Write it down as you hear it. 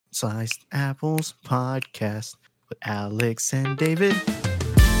Sliced Apples podcast with Alex and David.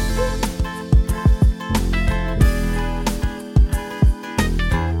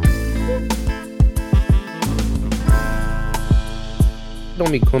 Don't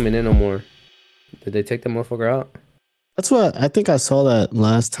be coming in no more. Did they take the motherfucker out? That's what I think I saw that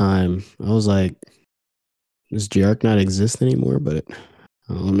last time. I was like, does Jarek not exist anymore? But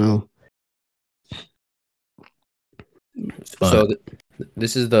I don't know. So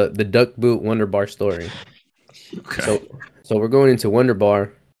this is the Duck Boot Wonder Bar story. Okay. So we're going into Wonder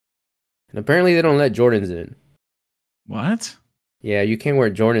Bar, and apparently they don't let Jordans in. What? Yeah, you can't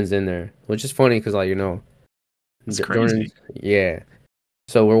wear Jordans in there, which is funny because, like, you know, It's crazy. Yeah.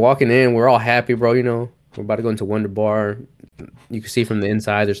 So we're walking in, we're all happy, bro. You know, we're about to go into Wonder Bar. You can see from the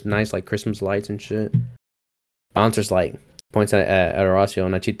inside, there's nice like Christmas lights and shit. Bouncer's like points at Horacio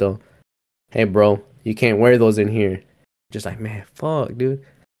and Nachito. Hey, bro, you can't wear those in here. Just like, man, fuck, dude.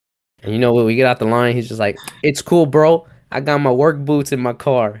 And you know what? We get out the line. He's just like, it's cool, bro. I got my work boots in my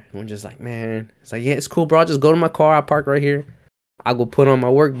car. And we're just like, man. It's like, yeah, it's cool, bro. I'll just go to my car. I park right here. I'll go put on my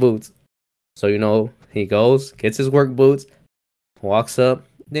work boots. So, you know, he goes, gets his work boots, walks up.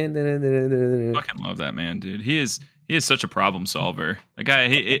 Fucking love that man, dude. He is such a problem solver. That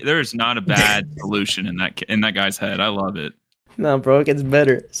guy, there is not a bad solution in that guy's head. I love it. No, bro, it gets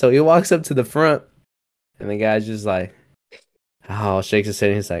better. So he walks up to the front, and the guy's just like, oh, shakes his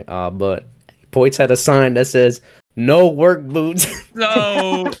head. He's like, but he points at a sign that says, no work boots.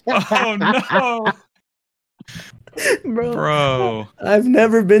 No. Oh, no. Bro. I've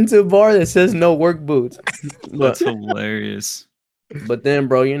never been to a bar that says no work boots. That's hilarious. But then,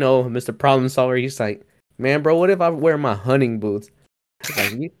 bro, you know, Mr. Problem Solver, he's like, man, bro, what if I wear my hunting boots? He's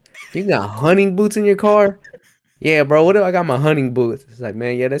like, you got hunting boots in your car? Yeah, bro, what if I got my hunting boots? It's like,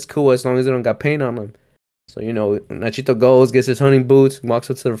 man, yeah, that's cool as long as they don't got paint on them. So, you know, Nachito goes, gets his hunting boots, walks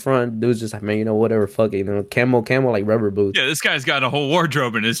up to the front. Dude's just like, man, you know, whatever, fuck it. You know, camo, like rubber boots. Yeah, this guy's got a whole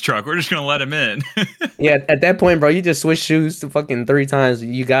wardrobe in his truck. We're just going to let him in. Yeah, at that point, bro, you just switch shoes to fucking 3 times.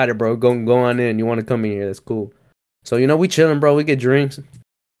 You got it, bro. Go on in. You want to come in here. That's cool. So, you know, we chilling, bro. We get drinks.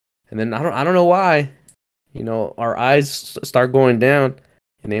 And then I don't know why, you know, our eyes start going down.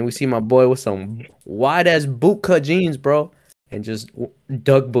 And then we see my boy with some wide-ass boot-cut jeans, bro. And just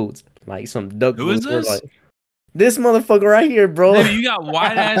duck boots. Like some duck Who boots. is this? Like, this motherfucker right here, bro. Baby, you got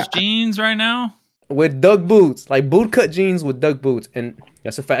wide-ass jeans right now? With duck boots. Like boot-cut jeans with duck boots. And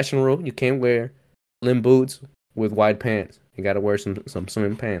that's a fashion rule. You can't wear slim boots with wide pants. You got to wear some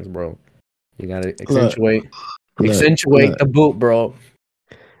slim pants, bro. You got to accentuate the boot, bro.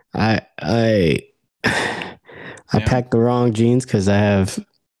 I packed the wrong jeans because I have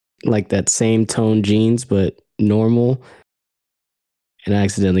like that same tone jeans, but normal. And I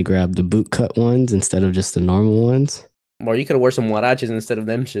accidentally grabbed the boot cut ones instead of just the normal ones. Bro, you could have worn some huaraches instead of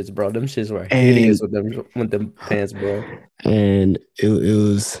them shits, bro. Them shits were hideous with them pants, bro. And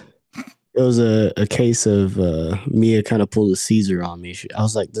it was a case of Mia kind of pulled a Caesar on me. I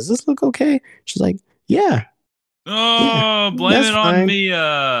was like, does this look okay? She's like, yeah. Oh, yeah, blame it on fine.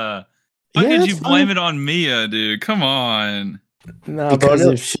 Mia. How could you blame it on Mia, dude? Come on. Nah, because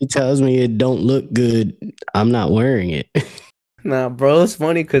bro, if she tells me it don't look good, I'm not wearing it. Nah, bro, it's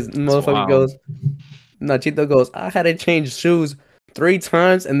funny because motherfucker goes, Nachito goes, I had to change shoes 3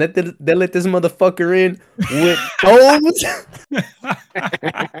 times and they let this motherfucker in with hoes.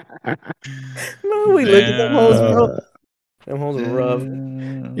 No, we looked at them hoes, bro. Them hoes were rough.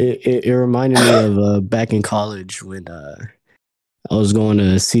 It reminded me of back in college when I was going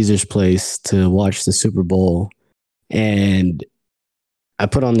to Caesar's place to watch the Super Bowl, and I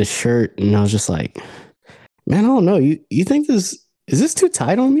put on this shirt, and I was just like, man, I don't know. You think is this too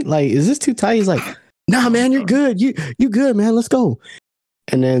tight on me? Like, is this too tight? He's like, nah, man, you're good. You good, man. Let's go.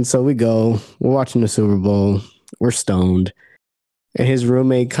 And then so we go. We're watching the Super Bowl. We're stoned, and his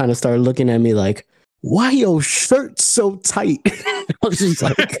roommate kind of started looking at me like, why your shirt so tight? I was just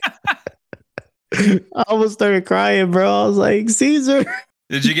like, I almost started crying, bro. I was like, Caesar.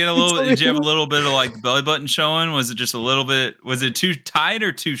 Did you get a little? Did you have a little bit of like belly button showing? Was it just a little bit? Was it too tight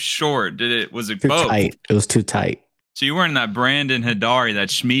or too short? Was it too both? Tight. It was too tight. So you were in that Brandon Hidari,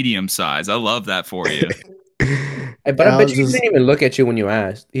 that medium size. I love that for you. Hey, but I bet you he didn't even look at you when you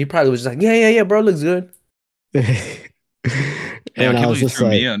asked. He probably was just like, yeah, bro, looks good. And I was just threw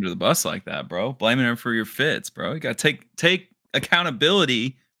Mia under the bus like that, bro. Blaming her for your fits, bro. You got to take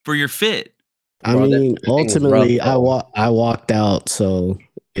accountability for your fit. I mean, ultimately, I walked out, so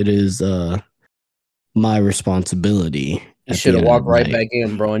it is my responsibility. You should have walked right back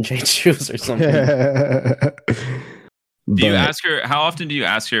in, bro, and changed shoes or something. Do you ask her? How often do you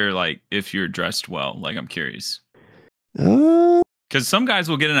ask her, like, if you're dressed well? Like, I'm curious. Because some guys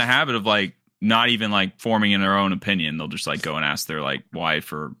will get in a habit of like not even like forming in their own opinion. They'll just like go and ask their like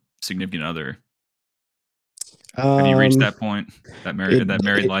wife or significant other. Have you reached that point? That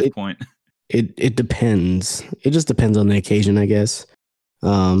married life point? It depends. It just depends on the occasion, I guess.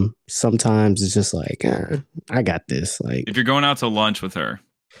 Sometimes it's just like, I got this. Like, if you're going out to lunch with her,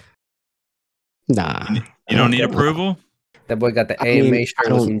 nah, you don't need approval. That boy got the AMA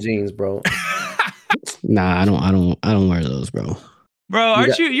shirt with some jeans, bro. Nah, I don't wear those, bro. Bro,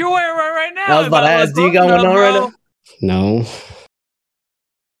 aren't you're wearing one right now? I was about to ask, do you got one on right now? No.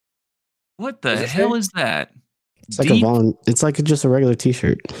 What the hell is that? It's like it's like just a regular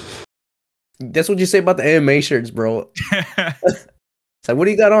t-shirt. That's what you say about the AMA shirts, bro. It's like, what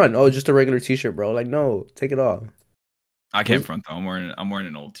do you got on? Oh, just a regular t-shirt, bro. Like, no, take it off. I can't front though. I'm wearing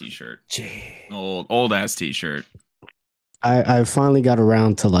an old t-shirt. Old ass t-shirt. I finally got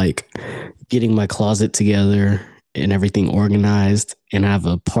around to like getting my closet together and everything organized, and I have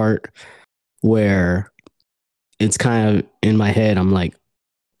a part where it's kind of in my head. I'm like,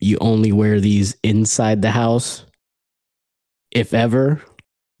 you only wear these inside the house, if ever.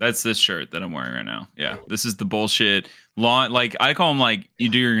 That's this shirt that I'm wearing right now. Yeah, this is the bullshit lawn. Like I call them like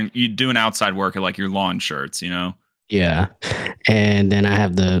you do an outside work at like your lawn shirts, you know? Yeah, and then I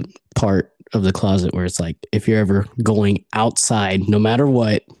have the part of the closet where it's like, if you're ever going outside, no matter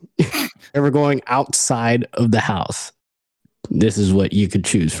what, ever going outside of the house, this is what you could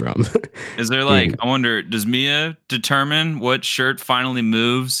choose from. Is there like, I wonder, does Mia determine what shirt finally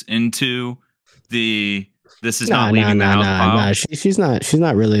moves into the this is not leaving the house pile? Nah. She's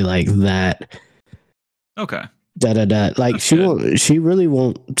not really like that. Okay. Like she really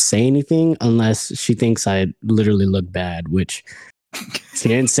won't say anything unless she thinks I literally look bad, which she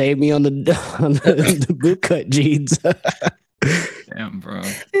didn't save me on the bootcut jeans. Damn, bro.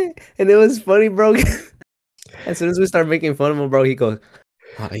 And it was funny, bro. As soon as we start making fun of him, bro, he goes,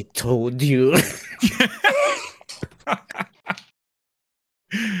 I told you.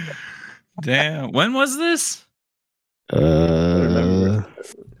 Damn. When was this?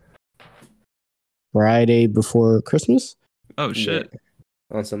 Friday before Christmas. Oh shit.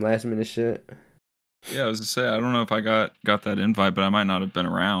 Yeah. On some last minute shit. Yeah, I was gonna say, I don't know if I got that invite, but I might not have been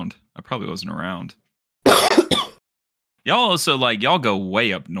around. I probably wasn't around. Y'all also like y'all go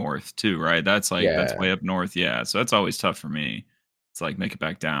way up north too, right? That's like that's way up north, yeah. So that's always tough for me. It's like make it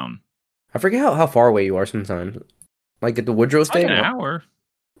back down. I forget how far away you are sometimes. Like at the Woodrow State, like an hour.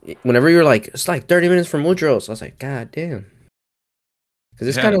 Whenever you're like, it's like 30 minutes from Woodrow's. I was like, God damn. Because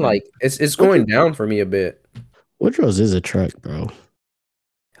it's kind of like it's going down for me a bit. Woodrow's is a trek, bro.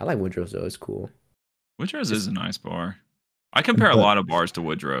 I like Woodrow's though. It's cool. Woodrow's is a nice bar. I compare a lot of bars to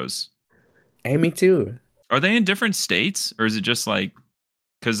Woodrow's. Hey, me too. Are they in different states, or is it just like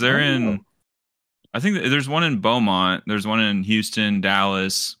because they're in? I think there's one in Beaumont. There's one in Houston,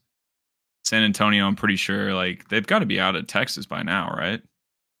 Dallas, San Antonio. I'm pretty sure. Like they've got to be out of Texas by now, right?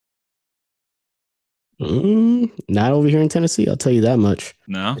 Not over here in Tennessee. I'll tell you that much.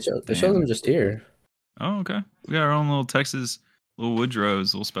 No, they show them just here. Oh, okay. We got our own little Texas, little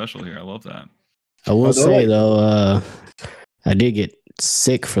Woodrow's, little special here. I love that. I will say though, I did get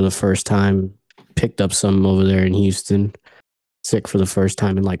sick for the first time. Picked up some over there in Houston. Sick for the first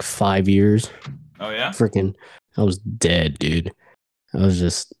time in like 5 years. Oh yeah. Freaking, I was dead, dude. I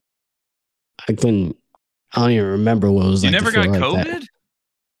don't even remember what it was like. You never got COVID?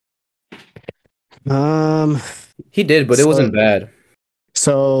 He did, but it wasn't bad.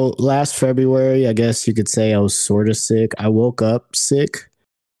 So last February, I guess you could say I was sort of sick. I woke up sick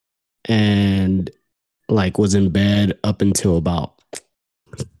and like was in bed up until about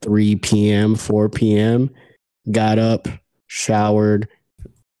 3 p.m., 4 p.m. Got up, showered,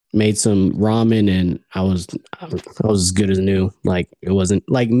 made some ramen, and I was as good as new. Like it wasn't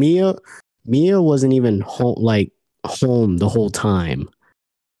like Mia wasn't even home the whole time.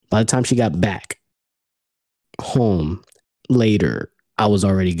 By the time she got back home later, I was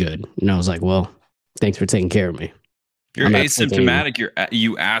already good. And I was like, well, thanks for taking care of me. You're asymptomatic,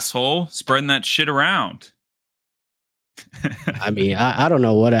 you asshole, spreading that shit around. I mean, I don't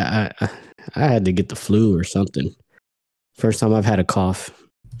know what I had to get the flu or something. First time I've had a cough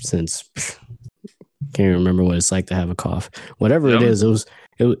since can't remember what it's like to have a cough. Whatever it is,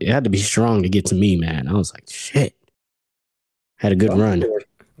 it had to be strong to get to me, man. I was like, shit. Had a good run.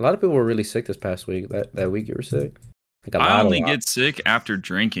 A lot of people were really sick this past week. That week you were sick. Like I only get sick after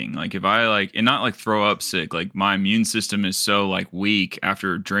drinking. Like if I like, and not like throw up sick. Like my immune system is so like weak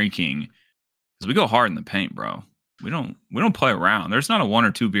after drinking because we go hard in the paint, bro. We don't play around. There's not a 1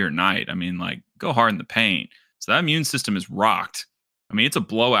 or 2 beer night. I mean, like go hard in the paint. So that immune system is rocked. I mean, it's a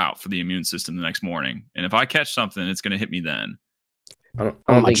blowout for the immune system the next morning. And if I catch something, it's going to hit me then. I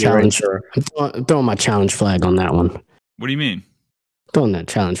don't think you're ready for. I'm throwing my challenge flag on that one. What do you mean? Throwing that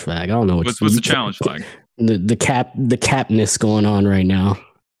challenge flag. I don't know What's the challenge flag? The capness going on right now.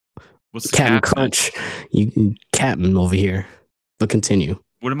 What's the Captain cap? Crunch? You captain over here. But continue.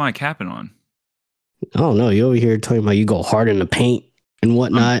 What am I capping on? I don't know. You over here talking about you go hard in the paint and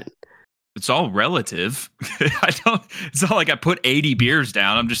whatnot. It's all relative. It's not like I put 80 beers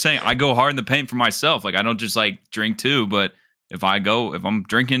down. I'm just saying I go hard in the paint for myself. Like I don't just like drink two, but if I'm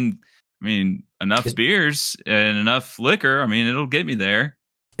drinking, enough beers and enough liquor, it'll get me there.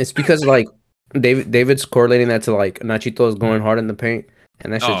 It's because like David's correlating that to like Nachito's going hard in the paint,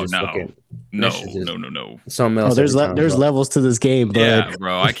 and that's just fucking no. Something else. There's levels to this game, bud. Yeah,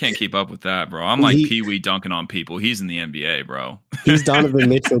 bro. I can't keep up with that, bro. I'm like Pee Wee dunking on people. He's in the NBA, bro. He's Donovan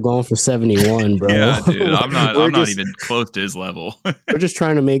Mitchell going for 71, bro. Yeah, dude. I'm not even close to his level. We're just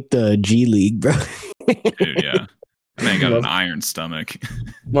trying to make the G League, bro. Dude, yeah. Man got an iron stomach.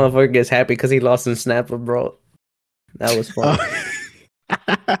 Motherfucker gets happy because he lost in Snapper, bro. That was fun.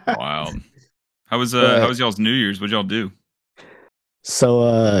 Wild. How was y'all's New Year's? What'd y'all do?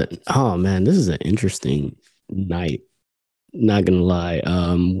 So oh man, this is an interesting night. Not gonna lie.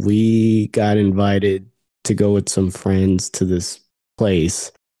 We got invited to go with some friends to this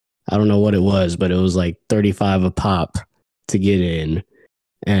place. I don't know what it was, but it was like 35 a pop to get in.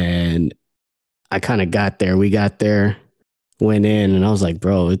 And I kind of got there. We got there, went in, and I was like,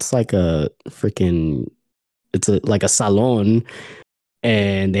 bro, it's like like a salon,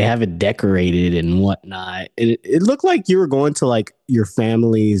 and they have it decorated and whatnot. It looked like you were going to like your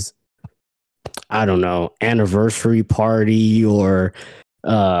family's, I don't know, anniversary party or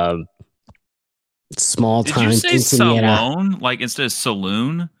small time. Did you say salon like instead of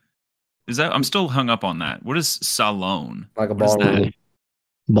saloon? Is that? I'm still hung up on that. What is salon? Like a ballroom.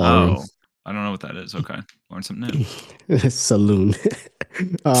 Ballroom. Oh, I don't know what that is. Okay, learn something new. Saloon.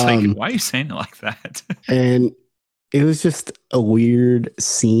 Like, why are you saying it like that? And it was just a weird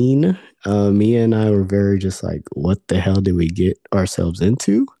scene. Mia and I were very just like, what the hell did we get ourselves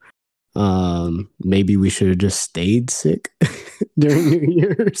into? Maybe we should have just stayed sick during New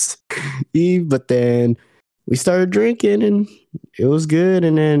Year's Eve, but then we started drinking and it was good.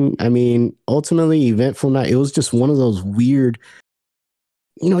 And then, ultimately eventful night. It was just one of those weird,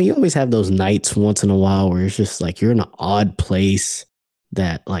 you always have those nights once in a while where it's just like you're in an odd place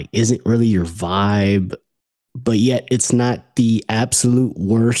that like isn't really your vibe, but yet it's not the absolute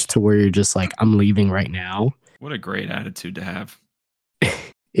worst to where you're just like, I'm leaving right now. What a great attitude to have.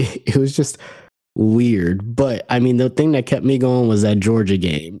 It was just weird. But the thing that kept me going was that Georgia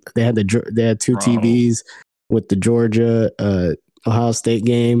game. They had two TVs with the Georgia Ohio State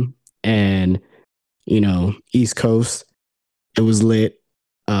game and East Coast. It was lit.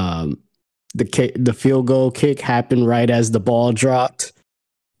 The field goal kick happened right as the ball dropped.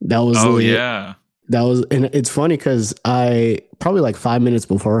 That was lit. Yeah. That was, and it's funny because I probably like 5 minutes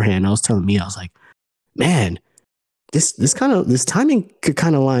beforehand, I was telling me, I was like, man, this timing could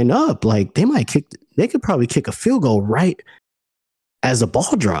kind of line up. Like they could probably kick a field goal right as the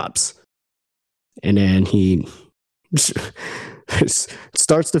ball drops. And then he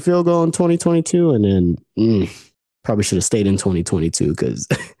starts the field goal in 2022, and then probably should have stayed in 2022 because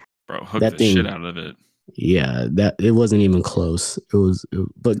bro, hooked the shit out of it. Yeah, that it wasn't even close.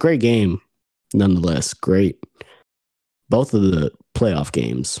 But great game nonetheless. Great. Both of the playoff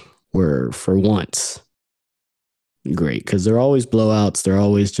games were for once great because they're always blowouts. They're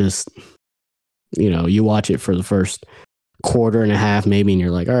always just, you watch it for the first quarter and a half maybe, and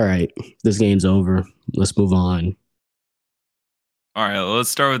you're like, all right, this game's over. Let's move on. All right, let's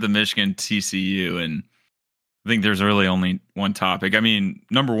start with the Michigan TCU, and I think there's really only one topic.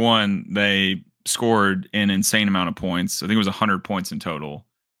 Number one, they scored an insane amount of points. I think it was 100 points in total,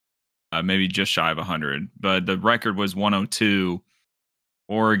 maybe just shy of 100. But the record was 102.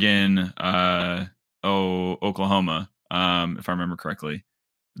 Oregon, Oklahoma, if I remember correctly.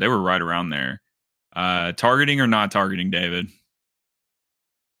 They were right around there. Targeting or not targeting, David?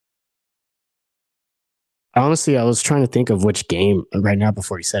 Honestly, I was trying to think of which game right now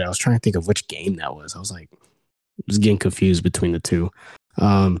before you said it. I was trying to think of which game that was. I was like, I was getting confused between the two.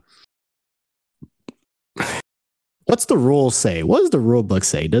 What's the rule say? What does the rule book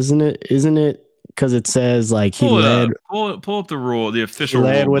say? Isn't it because it says like he led? Pull up the rule, the official. He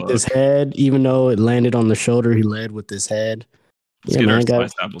led rule with book. his head, even though it landed on the shoulder. He led with his head. Let's get our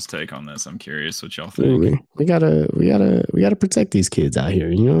Spice Apples take on this. I'm curious what y'all think. We gotta protect these kids out here.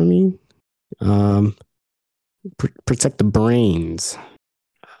 You know what I mean? Protect the brains.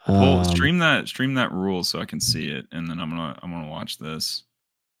 Well, stream that rule so I can see it, and then I'm gonna watch this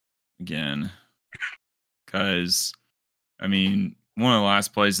again. Because, one of the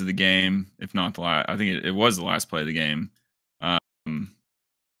last plays of the game, if not the last. I think it was the last play of the game.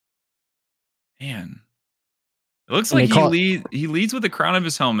 Man, it looks like he leads with the crown of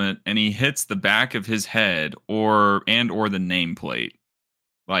his helmet and he hits the back of his head or the nameplate.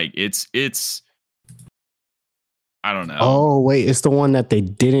 Like it's I don't know. Oh wait, it's the one that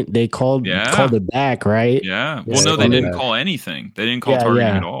they called it back, right? Yeah. Well, no, they didn't call anything. They didn't call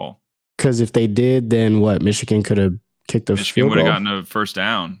targeting at all. Because if they did, then what? Michigan could have kicked the Michigan would have gotten a first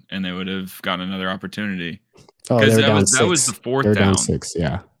down and they would have gotten another opportunity. Oh, because that was the fourth down. Down 6,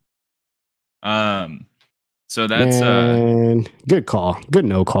 yeah. So that's good call. Good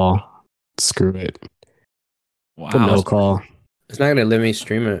no call. Screw it. Wow. Good no call. It's not gonna let me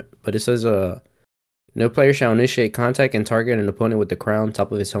stream it, but it says no player shall initiate contact and target an opponent with the crown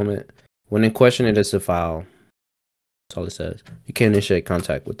top of his helmet. When in question, it is a foul. That's all it says. You can't initiate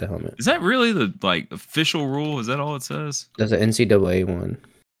contact with the helmet. Is that really the official rule? Is that all it says? That's an NCAA one.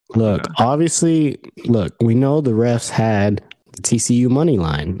 Look, obviously, we know the refs had the TCU money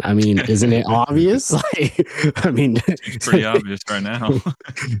line. I mean, isn't it obvious? It's pretty obvious right now.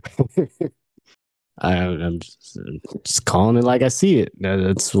 I'm just calling it like I see it.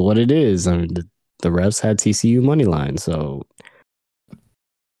 That's what it is. I mean, the refs had TCU money line, so.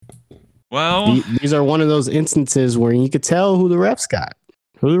 Well, these are one of those instances where you could tell who the refs got.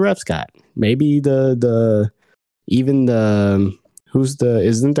 Maybe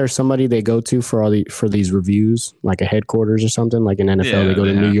isn't there somebody they go to for these reviews, like a headquarters or something, like in NFL they go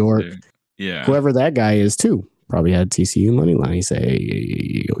to New York. Yeah. Whoever that guy is too probably had TCU money line. He say,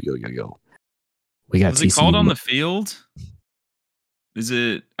 hey, yo. We got Was TCU. it called on the field? Is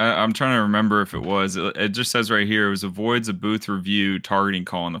it? I'm trying to remember if it was. It just says right here, it avoids a booth review targeting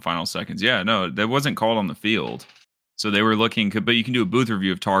call in the final seconds. Yeah, no, that wasn't called on the field. So they were looking, but you can do a booth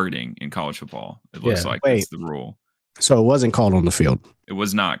review of targeting in college football. It looks like that's the rule. So it wasn't called on the field. It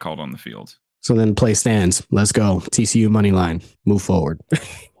was not called on the field. So then play stands. Let's go. TCU money line. Move forward.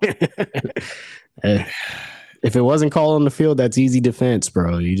 If it wasn't called on the field, that's easy defense,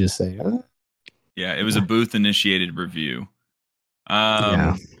 bro. You just say, Yeah, it was a booth initiated review.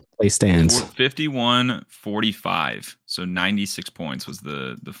 Play stands. 51-45. So 96 points was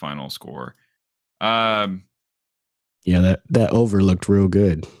the final score. Yeah, that over looked real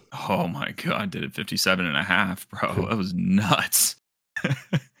good. Oh my god, did it 57.5, bro? That was nuts.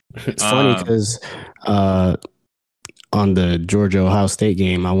 It's funny because on the Georgia Ohio State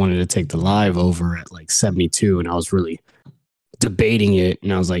game, I wanted to take the live over at 72, and I was really debating it,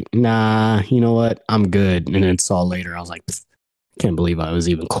 and I was like, nah, you know what? I'm good. And then saw later, I was like, can't believe I was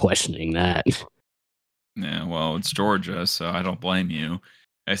even questioning that. Yeah, well, it's Georgia, so I don't blame you.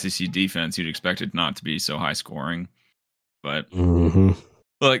 SEC defense, you'd expect it not to be so high scoring. But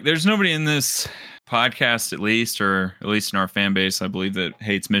look, there's nobody in this podcast, at least in our fan base, I believe, that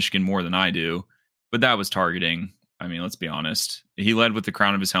hates Michigan more than I do. But that was targeting. I mean, let's be honest. He led with the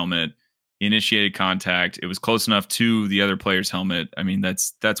crown of his helmet. He initiated contact. It was close enough to the other player's helmet. I mean,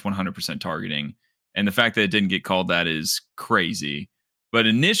 that's 100% targeting. And the fact that it didn't get called that is crazy. But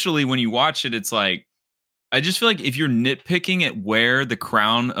initially, when you watch it, it's like, I just feel like if you're nitpicking at where the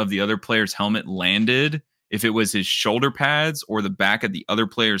crown of the other player's helmet landed, if it was his shoulder pads or the back of the other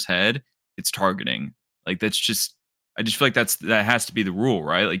player's head, it's targeting. Like, that's just, I just feel like that has to be the rule,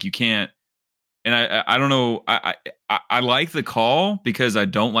 right? Like, you can't, and I don't know, I like the call because I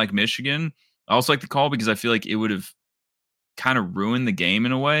don't like Michigan. I also like the call because I feel like it would have kind of ruined the game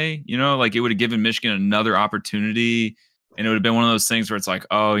in a way, like it would have given Michigan another opportunity, and it would have been one of those things where it's like,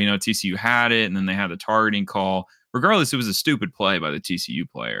 oh, TCU had it, and then they had the targeting call. Regardless, it was a stupid play by the TCU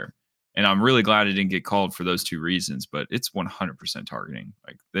player, and I'm really glad it didn't get called for those two reasons, but it's 100% targeting.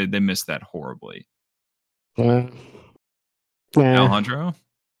 Like, they missed that horribly. Alejandro?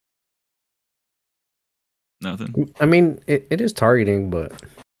 Nothing. I mean, it is targeting, but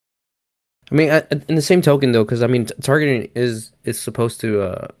I mean, in the same token, though, because I mean, targeting is supposed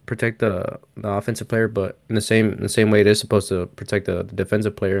to protect the offensive player, but in the same way, it is supposed to protect the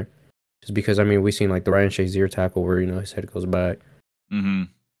defensive player. Just because, I mean, we've seen like the Ryan Shazier tackle where his head goes back. Mm-hmm.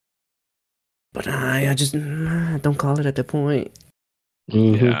 But I just don't call it at that point.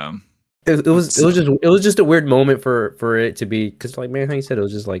 Mm-hmm. Yeah. It was just a weird moment for it to be, because like, man, how you said, it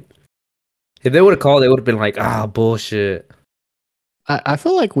was just like, if they would have called, they would have been like, bullshit. I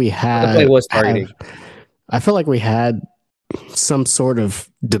feel like we had. The play was targeting. I feel like we had some sort of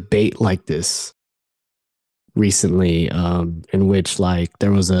debate like this recently, in which like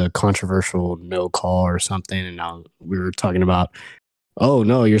there was a controversial no call or something, and we were talking about, oh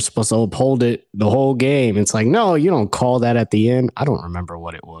no, you're supposed to uphold it the whole game. It's like, no, you don't call that at the end. I don't remember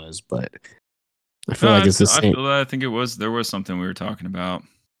what it was, but I feel like it's the same. I think there was something we were talking about.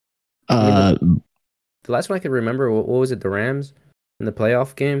 The last one I could remember, what was it? The Rams in the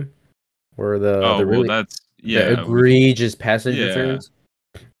playoff game, where the egregious passage interference.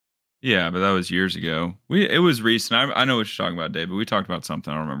 Yeah, but that was years ago. It was recent. I know what you're talking about, Dave, but we talked about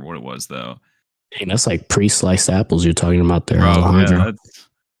something. I don't remember what it was though. Hey, that's like pre-sliced apples you're talking about there, Bro, Alejandro.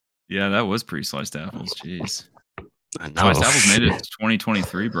 that was pre-sliced apples. Jeez. I know. Sliced apples made it to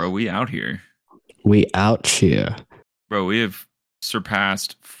 2023, bro. We out here. We out here. Bro, we have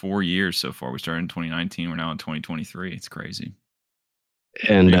surpassed 4 years so far. We started in 2019. We're now in 2023. It's crazy.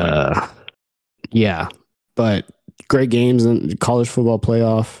 And yeah, but great games in the college football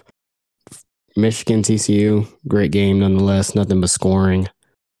playoff. Michigan, TCU, great game nonetheless. Nothing but scoring.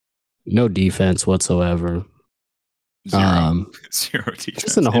 No defense whatsoever. Zero defense.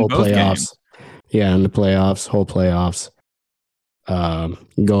 Just in the whole playoffs. Games. Yeah, in the playoffs, whole playoffs.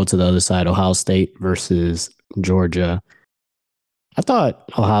 Go to the other side, Ohio State versus Georgia. I thought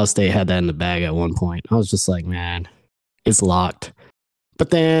Ohio State had that in the bag at one point. I was just like, man, it's locked. But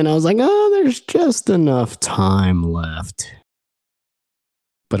then I was like, oh, there's just enough time left.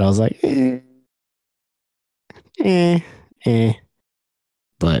 But I was like,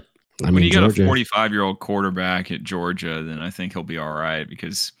 But I mean, when you Georgia, got a 45-year-old quarterback at Georgia, then I think he'll be all right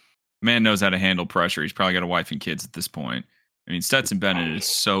because man knows how to handle pressure. He's probably got a wife and kids at this point. I mean, Stetson Bennett is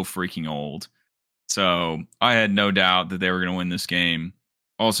so freaking old. So I had no doubt that they were going to win this game.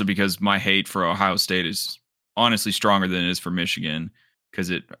 Also because my hate for Ohio State is honestly stronger than it is for Michigan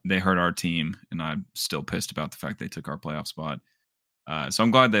because they hurt our team, and I'm still pissed about the fact they took our playoff spot. So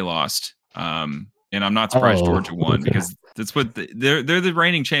I'm glad they lost. And I'm not surprised Georgia won because that's what they're the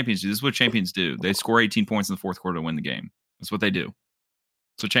reigning champions do. This is what champions do. They score 18 points in the fourth quarter to win the game. That's what they do.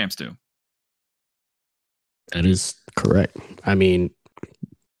 That's what champs do. That is correct. I mean,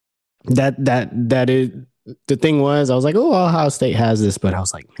 that is the thing was, I was like, oh, Ohio State has this, but I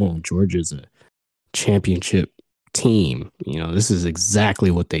was like, oh, Georgia's a championship team. You know, this is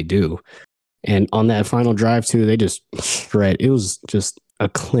exactly what they do. And on that final drive too, they just shred. It was just a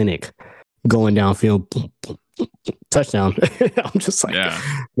clinic going downfield, touchdown. I'm just like,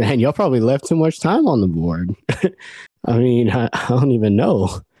 man, y'all probably left too much time on the board. I mean, I don't even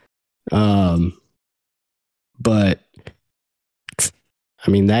know. But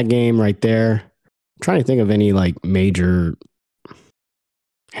I mean, that game right there, I'm trying to think of any like major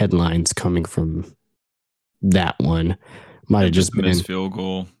headlines coming from that one. Might have just been missed field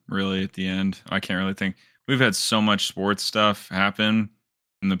goal really at the end. I can't really think. We've had so much sports stuff happen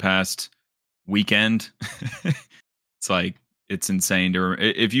in the past weekend. It's like, it's insane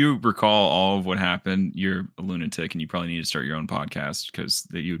if you recall all of what happened, you're a lunatic and you probably need to start your own podcast because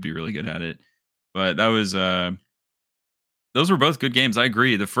you would be really good at it. But that was those were both good games. I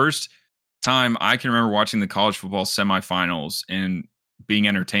agree. The first time I can remember watching the college football semifinals and being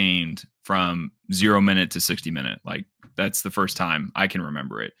entertained from 0 minute to 60 minute. Like that's the first time I can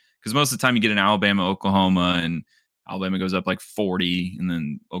remember it. Because most of the time you get an Alabama, Oklahoma, and Alabama goes up like 40, and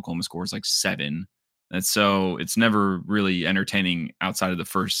then Oklahoma scores like 7. And so it's never really entertaining outside of the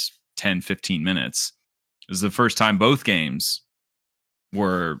first 10, 15 minutes. It was the first time both games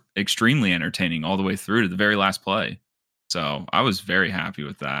were extremely entertaining all the way through to the very last play. So I was very happy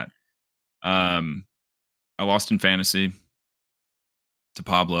with that. I lost in fantasy to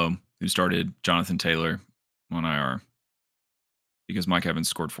Pablo, who started Jonathan Taylor on IR because Mike Evans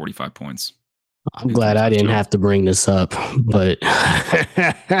scored 45 points. I'm glad I didn't have to bring this up, but so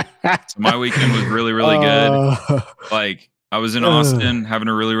my weekend was really, really good. Like I was in Austin having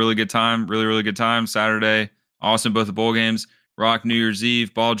a really, really good time. Really, really good time. Saturday, Austin, both the bowl games. Rock New Year's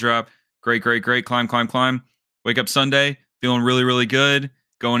Eve, ball drop. Great. Climb. Wake up Sunday, feeling really, really good.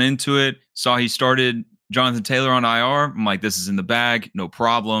 Going into it, saw he started Jonathan Taylor on IR. I'm like, this is in the bag. No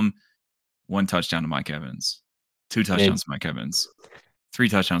problem. 1 touchdown to Mike Evans. 2 touchdowns to Mike Evans. 3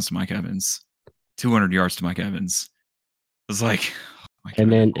 touchdowns to Mike Evans. 200 yards to Mike Evans. It was like, oh God,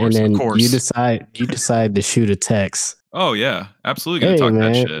 and then you decide to shoot a text. Oh yeah, absolutely gonna talk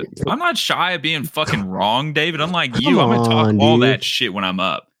that shit. I'm not shy of being fucking wrong, David. Unlike you, I'm gonna talk all that shit when I'm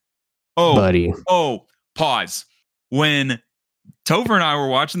up. Oh, buddy. Oh, pause. When Topher and I were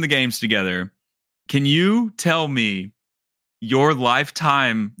watching the games together, can you tell me your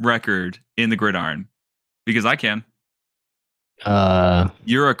lifetime record in the gridiron? Because I can.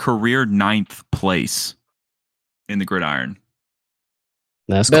 You're a career 9th place in the gridiron.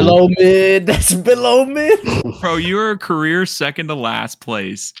 That's below mid. That's below mid. Bro, you're a career 2nd to last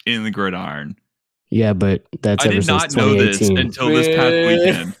place in the gridiron. Yeah, but that's I did not know this until this past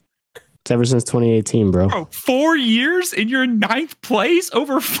weekend. It's ever since 2018, bro. 4 years and you're in 9th place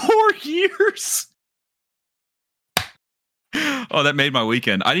over 4 years. Oh, that made my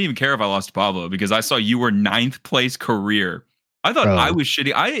weekend. I didn't even care if I lost to Pablo because I saw you were 9th place career. I thought Bro. I was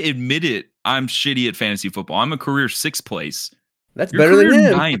shitty. I admit it. I'm shitty at fantasy football. I'm a career 6th place. That's You're better than career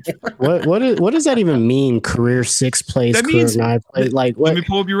him. 9th. What does that even mean? Career 6th place, That career means 9th place. Like Let what? me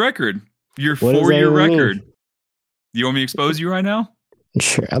pull up your record. Your What does that 4-year even mean? record. You want me to expose you right now?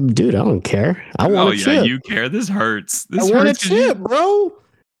 Sure, dude, I don't care. I want Oh a yeah, chip. you care. This hurts. I This want a hurts 'cause you- chip, bro.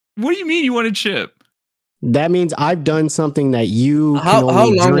 What do you mean you want a chip? That means I've done something that you How can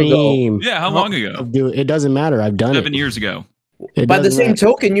only long ago? dream. Yeah, how long ago? Dude, it doesn't matter. I've done 7 it. years ago. It By the doesn't same matter.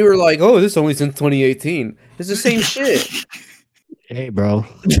 token, you were like, "Oh, this is only since 2018." It's the same shit. Hey, bro.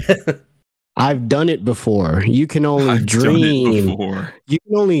 I've done it before. You can only I've done it dream. before. You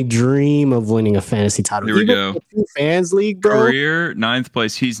can only dream of winning a fantasy title. Here we Even go. the two fans league, bro. Career 9th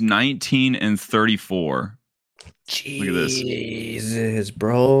place. He's 19 and 34. Look at this. Jesus,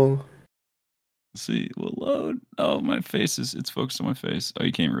 bro. Let's see, we'll load. Oh, my face it's focused on my face. Oh,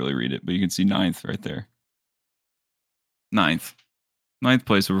 you can't really read it, but you can see 9th right there. 9th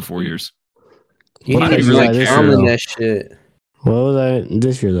place over 4 years. He What I was didn't really like this care. year, gambling though? that shit. What was I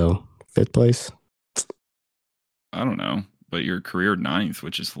this year though? 5th place. I don't know, but your career 9th,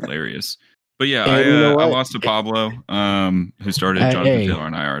 which is hilarious. But yeah, And you know I what? lost to Pablo, who started Hey, Jonathan hey. Taylor,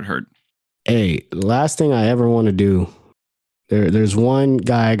 and I already heard. Hey, the last thing I ever want to do. There's one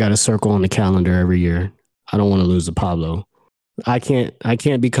guy I got to circle on the calendar every year. I don't want to lose to Pablo. I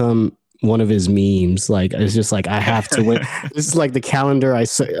can't become one of his memes. Like it's just like I have to win. This is like the calendar. I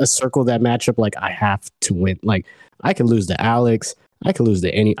circle that matchup. Like I have to win. Like I could lose to Alex. I could lose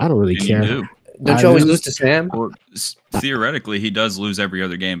to any. I don't really And you care. do. Don't I you always lose- lose to Sam? Well, theoretically, he does lose every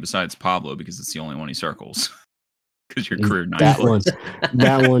other game besides Pablo because it's the only one he circles. Because your career 9th That place. one.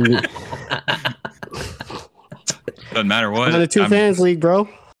 That one. Doesn't matter what. I'm in the two I'm- fans league, bro.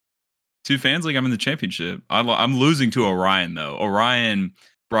 Two fans league. I'm in the championship. I'm losing to Orion though. Orion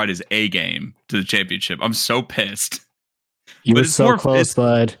brought his A game to the championship. I'm so pissed. You But were it's so more- close,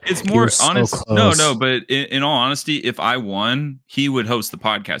 bud. It's You more were so honest. close. No. But in all honesty, if I won, he would host the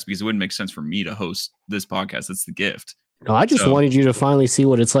podcast because it wouldn't make sense for me to host this podcast. That's the gift. No, I just So- wanted you to finally see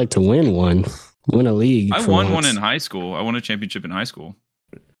what it's like to win a league. I for won one once. in high school. I won a championship in high school.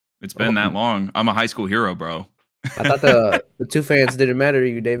 It's been that long. I'm a high school hero, bro. I thought the two fans didn't matter to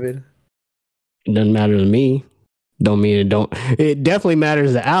you, David. It doesn't matter to me. Don't mean it don't. It definitely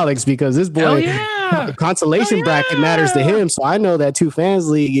matters to Alex because this Hell boy yeah. consolation Hell bracket matters to yeah. him. So I know that two fans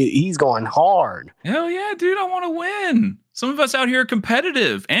league, he's going hard. Hell yeah, dude. I want to win. Some of us out here are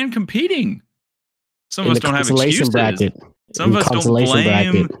competitive and competing. Some of In us the don't have consolation excuses. bracket. Some In of us don't consolation blame.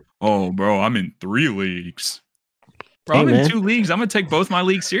 bracket. Oh, bro, I'm in 3 leagues. Bro, Hey, I'm in man. 2 leagues. I'm gonna take both my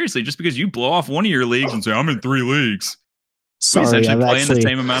leagues seriously. Just because you blow off one of your leagues and say I'm in 3 leagues, we Sorry, essentially I've play in the actually,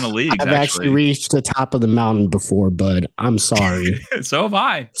 same amount of leagues. I've actually reached the top of the mountain before, bud. I'm sorry. So have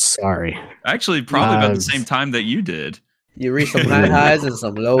I. Sorry. Actually, probably about the I've- same time that you did. You reached some high highs and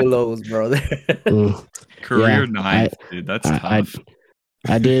some low lows, bro. Mm. Career Yeah, 9th, dude. That's I- tough.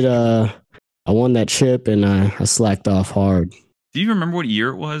 I did. I won that chip and I slacked off hard. Do you remember what year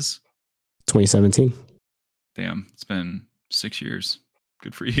it was? 2017. Damn, it's been 6 years.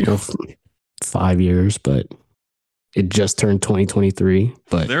 Good for You you. know, 5 years, but it just turned 2023.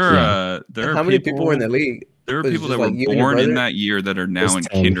 But There are How many people were in the league? There are Was it people that just were like you and your born in brother? that year that are now There's in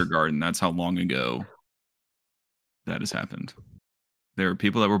 10. kindergarten. That's how long ago that has happened. There are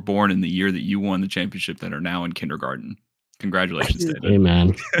people that were born in the year that you won the championship that are now in kindergarten. Congratulations, Hey David.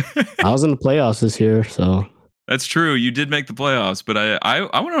 man, I was in the playoffs this year, so That's true. You did make the playoffs, but I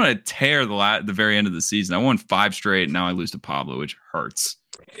went on a tear the very end of the season. I won 5 straight, and now I lose to Pablo, which hurts.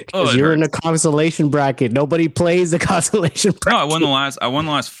 Oh, it you're in the hurts. consolation bracket. Nobody plays the consolation bracket. No, I won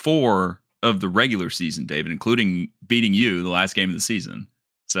the last 4 of the regular season, David, including beating you the last game of the season.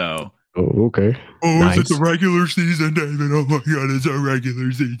 So, Oh, okay. oh, Nice. is it the regular season, David? Oh my God, it's a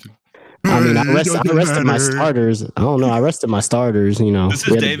regular season. I mean, I It rested doesn't my matter. starters. I don't know. I rested my starters. You know, This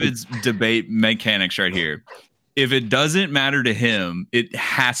We is had a- David's debate mechanics right here. If it doesn't matter to him, it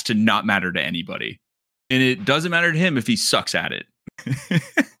has to not matter to anybody. And it doesn't matter to him if he sucks at it.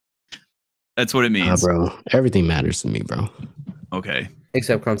 That's what it Nah, means. bro. Everything matters to me, bro. Okay.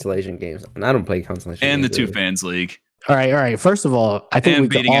 Except consolation games. And I don't play consolation And the games. two really. fans league. All right. First of all, I think And we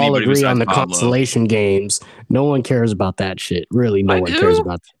can beating all anybody agree on besides the Pablo. consolation games. No one cares about that shit. Really, no I one do. cares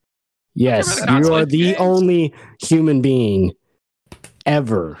about that. Yes, about the you are consolation the games. only human being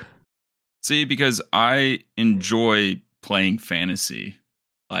ever. See, because I enjoy playing fantasy.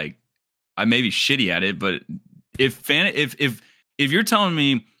 Like, I may be shitty at it, but if you're telling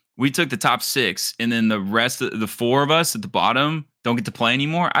me we took the top 6 and then the rest of the 4 of us at the bottom don't get to play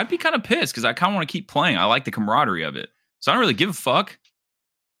anymore, I'd be kind of pissed because I kind of want to keep playing. I like the camaraderie of it. So I don't really give a fuck.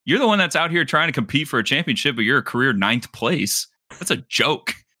 You're the one that's out here trying to compete for a championship, but you're a career 9th place. That's a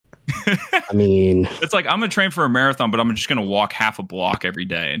joke. I mean, it's like I'm gonna train for a marathon, but I'm just gonna walk half a block every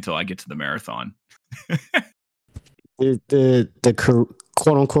day until I get to the marathon. the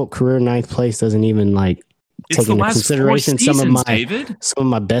quote unquote career 9th place doesn't even like It's take into consideration some of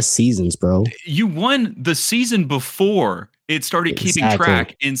my best seasons, bro. You won the season before it started keeping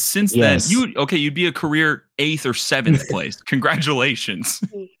track, and since then, you'd be a career 8th or 7th place. Congratulations.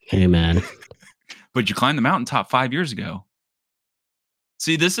 Hey, man. But you climbed the mountaintop 5 years ago.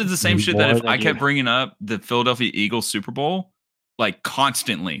 See, this is the same shit that if I kept bringing up the Philadelphia Eagles Super Bowl, like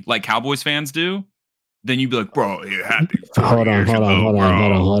constantly, like Cowboys fans do, then you'd be like, bro, it happened. Hold on.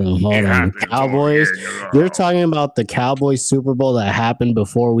 Cowboys, you're talking about the Cowboys Super Bowl that happened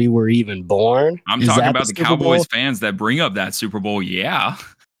before we were even born? I'm talking about the Cowboys fans that bring up that Super Bowl, yeah.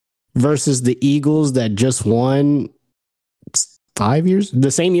 Versus the Eagles that just won 5 years?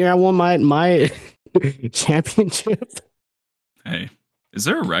 The same year I won my championship? Hey, is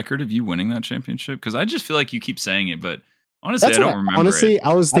there a record of you winning that championship? Because I just feel like you keep saying it, but honestly, I don't remember. Honestly,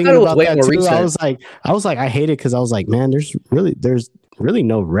 I was thinking about that too. Recent. I was like, I hate it because I was like, man, there's really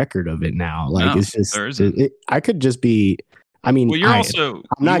no record of it now. Like, it's just, I could just be. I mean, well,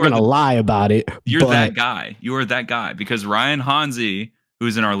 I'm not gonna lie about it. You're that guy. You are that guy because Ryan Hanzi,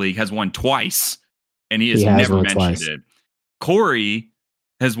 who's in our league, has won twice, and he has never mentioned it. Corey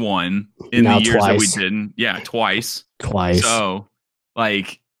has won in the years that we didn't. Yeah, twice. So,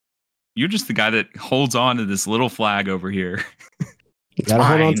 like. You're just the guy that holds on to this little flag over here. You gotta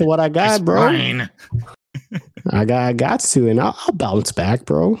hold on to what I got, bro. I got to, and I'll bounce back,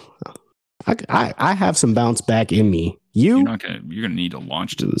 bro. I have some bounce back in me. You're gonna need to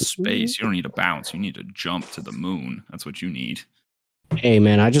launch to the space. You don't need to bounce. You need to jump to the moon. That's what you need. Hey,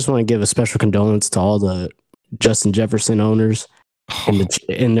 man, I just want to give a special condolence to all the Justin Jefferson owners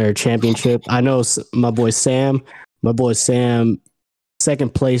in their championship. I know my boy Sam.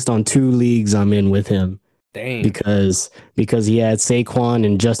 Second placed on 2 leagues I'm in with him. Dang. Because he had Saquon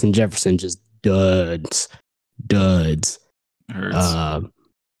and Justin Jefferson just duds. Hurts.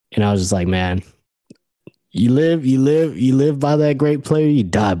 And I was just like, man, you live by that great player, you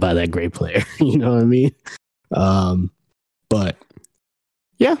die by that great player. You know what I mean? But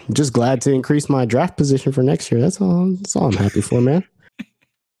yeah, just glad to increase my draft position for next year. That's all I'm happy for, man.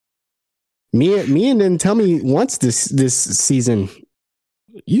 Me and then tell me once this season.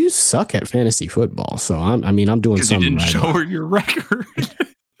 You suck at fantasy football, so I'm doing something. You didn't show her your record.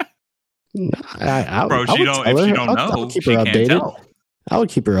 Bro, she don't know. I'll keep her updated. I would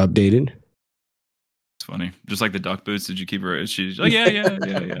keep her updated. It's funny, just like the duck boots. Did you keep her? She's like,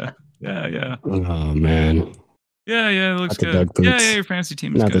 yeah. Oh man. Yeah, it looks good. Yeah, your fantasy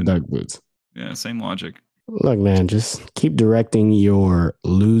team is not good. The duck boots. Yeah, same logic. Look, man, just keep directing your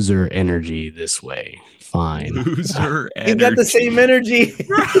loser energy this way. Fine. Loser energy. You got the same energy.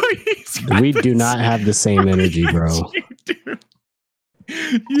 We do not have the same energy, bro.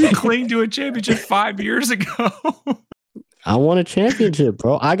 You cling to a championship 5 years ago. I won a championship,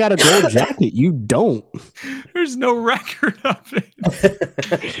 bro. I got a gold jacket. You don't. There's no record of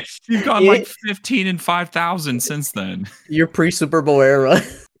it. You've gone like 15 and 5,000 since then. Your pre-Super Bowl era.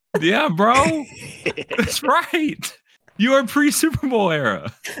 Yeah, bro. That's right. You are pre-Super Bowl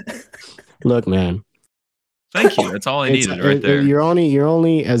era. Look, man. Thank you. That's all I needed right there. You're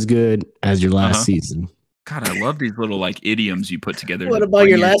only as good as your last season. God, I love these little like idioms you put together. What about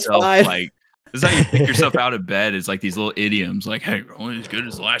your last 5? Like, this is how you pick yourself out of bed. It's like these little idioms, like, "Hey, you're only as good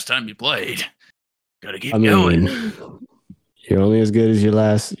as the last time you played. Gotta keep going." You're only as good as your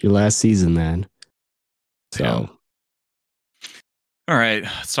last season, man. So, yeah. All right,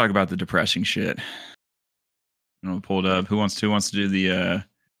 let's talk about the depressing shit. I'm pulled up. Who wants to do the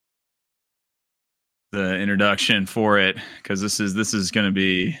introduction for it? Because this is going to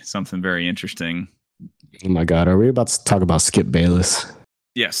be something very interesting. Oh my God, are we about to talk about Skip Bayless?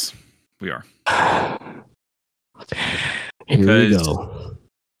 Yes, we are. Here we go.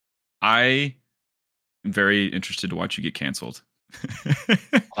 I am very interested to watch you get canceled.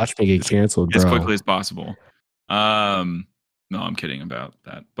 Watch me get canceled, bro. As quickly as possible. No, I'm kidding about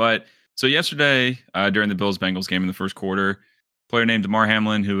that. But so yesterday, during the Bills-Bengals game in the first quarter, a player named Damar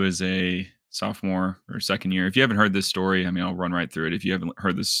Hamlin, who is a sophomore or second year. If you haven't heard this story, I mean, I'll run right through it. If you haven't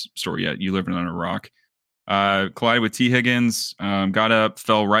heard this story yet, you live under a rock. Collided with T. Higgins, got up,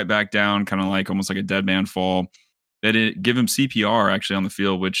 fell right back down, kind of like almost like a dead man fall. They didn't give him CPR actually on the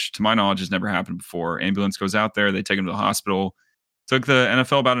field, which to my knowledge has never happened before. Ambulance goes out there, they take him to the hospital. Took the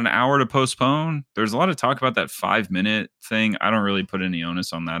NFL about an hour to postpone. There's a lot of talk about that 5-minute thing. I don't really put any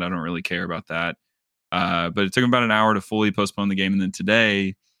onus on that. I don't really care about that. But it took them about an hour to fully postpone the game. And then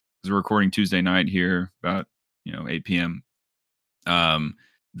today, because we're recording Tuesday night here, about 8 p.m.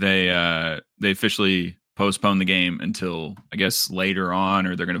 They officially postponed the game until I guess later on,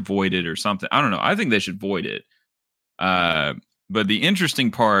 or they're going to void it or something. I don't know. I think they should void it. But the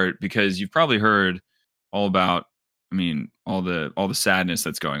interesting part, because you've probably heard all about, all the sadness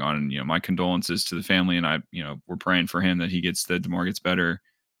that's going on, and my condolences to the family, and we're praying for him that DeMar gets better.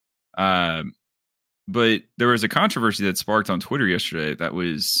 But there was a controversy that sparked on Twitter yesterday that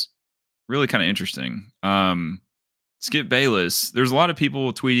was really kind of interesting. Skip Bayless, there's a lot of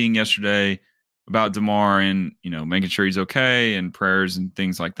people tweeting yesterday about DeMar and making sure he's okay and prayers and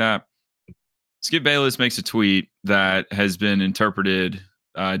things like that. Skip Bayless makes a tweet that has been interpreted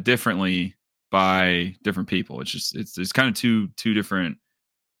differently by different people. It's kind of two different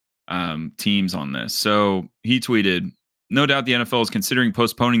teams on this. So he tweeted, "No doubt the NFL is considering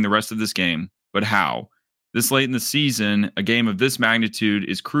postponing the rest of this game, but how? This late in the season, a game of this magnitude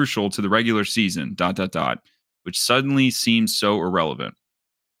is crucial to the regular season, ... which suddenly seems so irrelevant."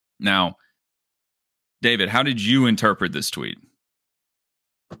 Now, David, how did you interpret this tweet?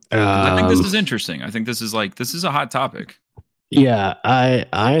 I think this is interesting. I think this is a hot topic. Yeah,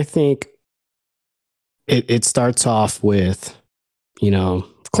 I think it starts off with,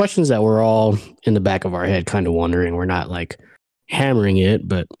 questions that we're all in the back of our head kind of wondering. We're not like hammering it,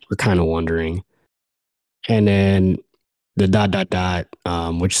 but we're kind of wondering. And then the ...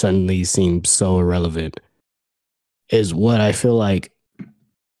 which suddenly seems so irrelevant, is what I feel like.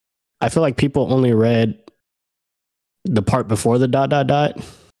 I feel like people only read the part before the ...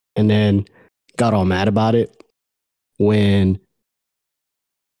 and then got all mad about it when,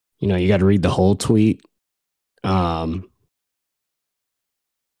 you got to read the whole tweet.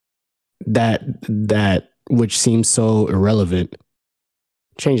 That which seems so irrelevant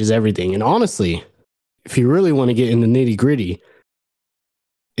changes everything. And honestly, if you really want to get in the nitty gritty,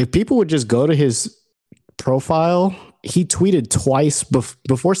 if people would just go to his profile, he tweeted twice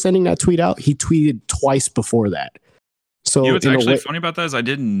before sending that tweet out. He tweeted twice before that. So what's actually funny about that is I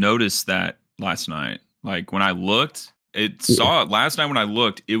didn't notice that last night. Like when I looked, last night when I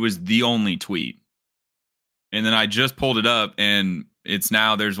looked, it was the only tweet. And then I just pulled it up and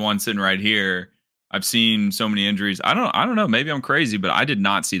there's one sitting right here. I've seen so many injuries. I don't know. Maybe I'm crazy, but I did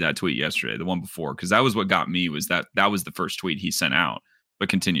not see that tweet yesterday, the one before, because that was what got me, was that was the first tweet he sent out. But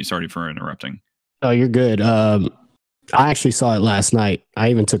continue. Sorry for interrupting. Oh, you're good. I actually saw it last night. I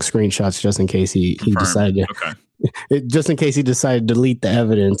even took screenshots just in case he decided to. Okay. Just in case he decided to delete the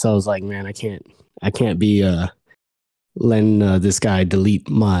evidence. I was like, man, I can't be letting this guy delete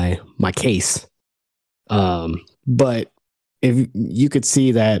my case. But if you could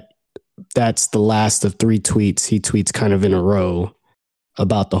see that's the last of 3 tweets he tweets kind of in a row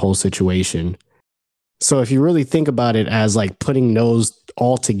about the whole situation. So if you really think about it as like putting those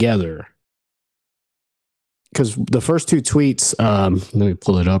all together, because the first 2 tweets, let me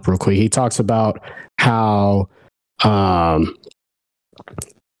pull it up real quick. He talks about how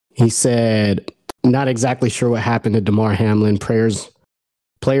he said, not exactly sure what happened to Damar Hamlin. Players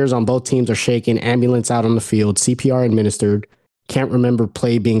on both teams are shaken. Ambulance out on the field. CPR administered. Can't remember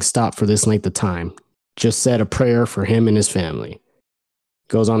play being stopped for this length of time. Just said a prayer for him and his family.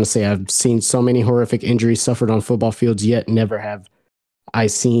 Goes on to say, I've seen so many horrific injuries suffered on football fields, yet never have I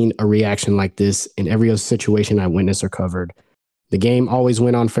seen a reaction like this in every other situation I witnessed or covered. The game always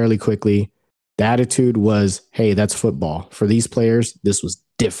went on fairly quickly. The attitude was, hey, that's football. For these players, this was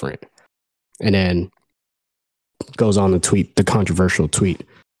different. And then goes on the controversial tweet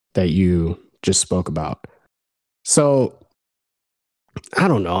that you just spoke about. So I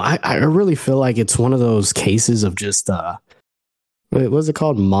don't know. I really feel like it's one of those cases of just, what was it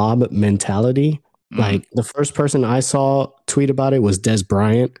called? Mob mentality. Mm-hmm. Like the first person I saw tweet about it was Des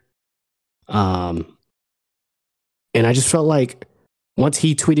Bryant. And I just felt like once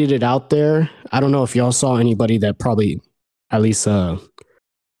he tweeted it out there, I don't know if y'all saw anybody that probably, at least a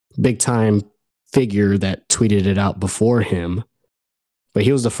big time figure that tweeted it out before him, but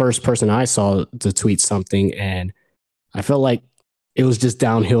he was the first person I saw to tweet something. And I felt like it was just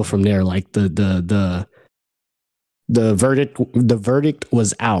downhill from there. Like the verdict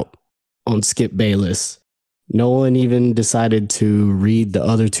was out on Skip Bayless. No one even decided to read the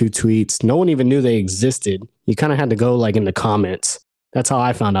other 2 tweets. No one even knew they existed. You kind of had to go like in the comments. That's how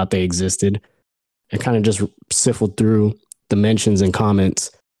I found out they existed. I kind of just sifted through the mentions and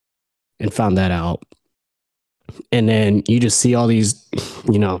comments and found that out. And then you just see all these,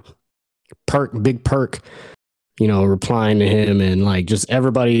 Big Perk, replying to him, and like just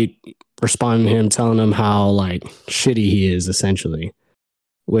everybody responding to him, telling him how like shitty he is, essentially.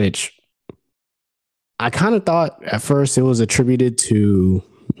 Which I kind of thought at first it was attributed to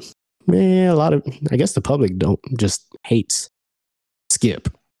a lot of, I guess the public don't just hates Skip.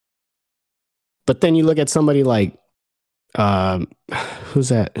 But then you look at somebody like who's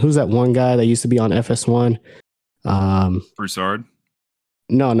that one guy that used to be on FS1? Broussard?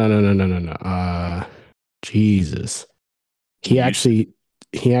 No. Jesus. He actually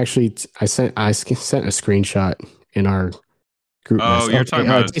I sent a screenshot in our group. Oh, you're talking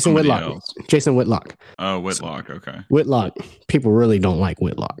about Jason Whitlock. else. Jason Whitlock. Oh, Whitlock. Okay. Whitlock. People really don't like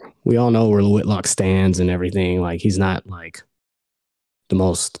Whitlock. We all know where Whitlock stands and everything. Like, he's not like the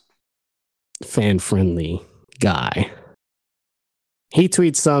most fan friendly guy. He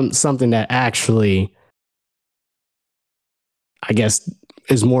tweets something that actually, I guess,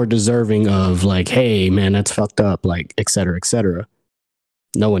 is more deserving of like, hey man, that's fucked up, like, et cetera, et cetera.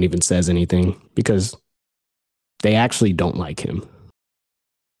 No one even says anything because they actually don't like him.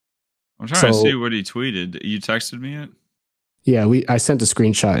 I'm trying to see what he tweeted. You texted me it? Yeah, I sent a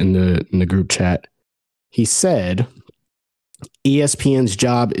screenshot in the group chat. He said, ESPN's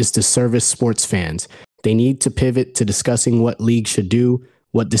job is to service sports fans. They need to pivot to discussing what league should do,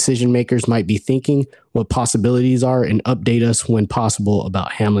 what decision makers might be thinking, what possibilities are, and update us when possible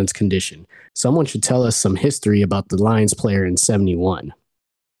about Hamlin's condition. Someone should tell us some history about the Lions player in 71.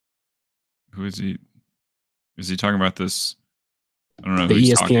 Who is he? Is he talking about this? I don't know. The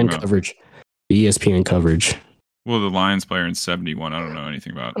ESPN coverage. The ESPN coverage. Well, the Lions player in 71. I don't know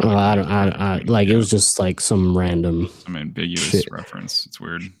anything about. I like, it was just like some random, some ambiguous shit reference. It's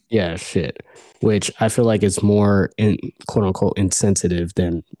weird. Yeah, shit. Which I feel like it's more quote unquote insensitive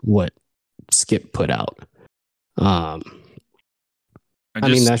than what Skip put out. I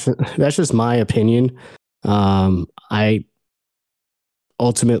mean, that's just my opinion. I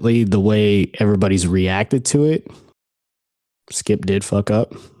ultimately, the way everybody's reacted to it, Skip did fuck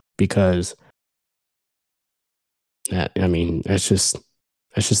up because that's just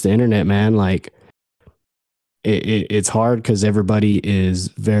the internet, man. Like, it's hard because everybody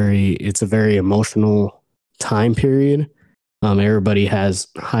is it's a very emotional time period. Everybody has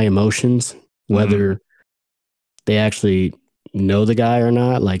high emotions, whether they actually know the guy or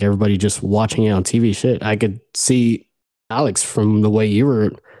not. Like, everybody just watching it on TV. Shit, I could see Alex from the way you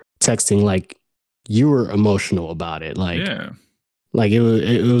were texting, like you were emotional about it. Like, yeah, like it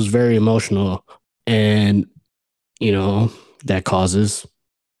was very emotional, and you know that causes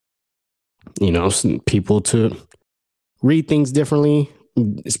some people to read things differently.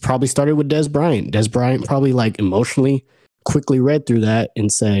 It's probably started with Des Bryant. Des Bryant probably like emotionally quickly read through that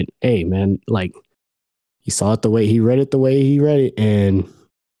and said, "Hey, man, like." He saw it the way he read it, and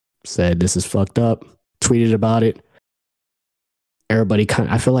said, "This is fucked up." Tweeted about it.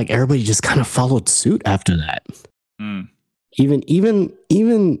 I feel like everybody just kind of followed suit after that.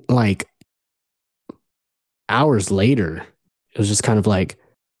 Even like hours later, it was just kind of like,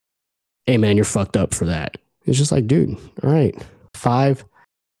 "Hey man, you're fucked up for that." It's just like, dude, all right, five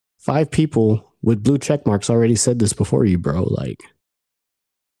people with blue check marks already said this before you, bro. Like.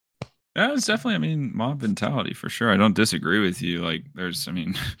 Yeah, it's definitely, mob mentality for sure. I don't disagree with you. Like, there's,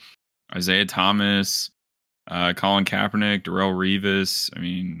 Isaiah Thomas, Colin Kaepernick, Darrelle Revis,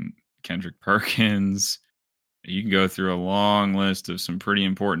 Kendrick Perkins. You can go through a long list of some pretty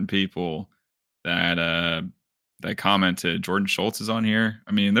important people that commented. Jordan Schultz is on here.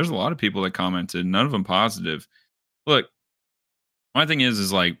 There's a lot of people that commented, none of them positive. Look, my thing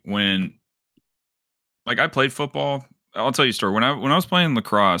is like when, like, I played football. I'll tell you a story. When I was playing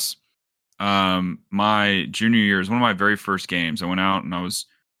lacrosse, my junior year is one of my very first games. I went out and I was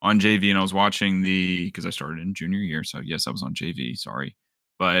on JV and I was watching because I started in junior year. So yes, I was on JV. Sorry.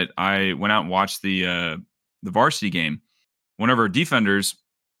 But I went out and watched the varsity game. One of our defenders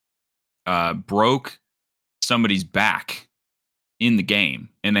broke somebody's back in the game,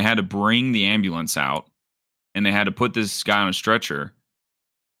 and they had to bring the ambulance out, and they had to put this guy on a stretcher.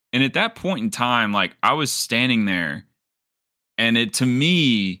 And at that point in time, like, I was standing there, and to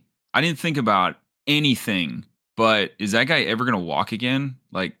me, I didn't think about anything but, is that guy ever going to walk again?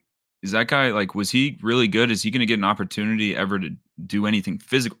 Like, is that guy, like, was he really good? Is he going to get an opportunity ever to do anything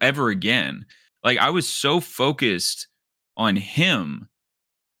physical ever again? Like, I was so focused on him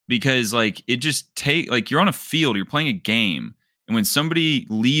because, like, it just like, you're on a field, you're playing a game. And when somebody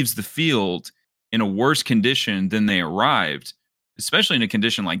leaves the field in a worse condition than they arrived, especially in a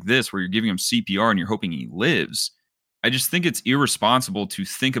condition like this, where you're giving him CPR and you're hoping he lives, I just think it's irresponsible to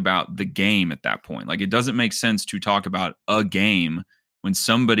think about the game at that point. Like, it doesn't make sense to talk about a game when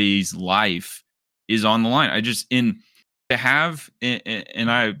somebody's life is on the line. I've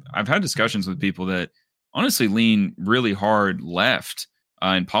had discussions with people that honestly lean really hard left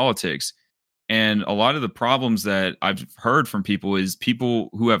in politics. And a lot of the problems that I've heard from people is people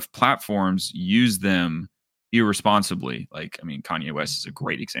who have platforms use them irresponsibly. Like, I mean, Kanye West is a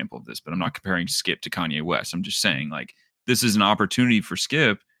great example of this, but I'm not comparing Skip to Kanye West. I'm just saying, like, this is an opportunity for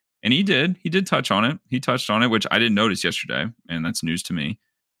Skip. And he did touch on it. He touched on it, which I didn't notice yesterday. And that's news to me.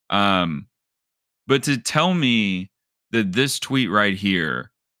 But to tell me that this tweet right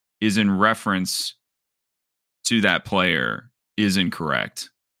here is in reference to that player is incorrect.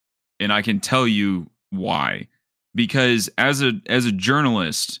 And I can tell you why. Because as a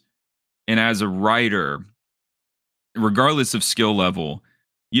journalist and as a writer, regardless of skill level,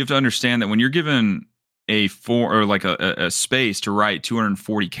 you have to understand that when you're given a space to write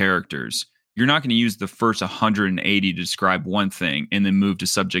 240 characters, you're not going to use the first 180 to describe one thing and then move to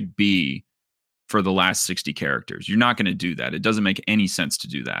subject B for the last 60 characters. You're not going to do that. It doesn't make any sense to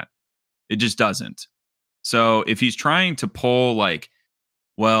do that. It just doesn't. So if he's trying to pull like,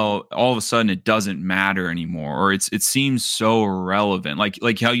 well, all of a sudden it doesn't matter anymore, or it seems so irrelevant,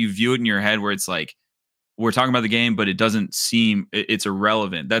 like how you view it in your head, where it's like we're talking about the game, but it doesn't seem it's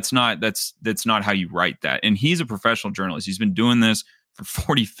irrelevant. That's not how you write that. And he's a professional journalist. He's been doing this for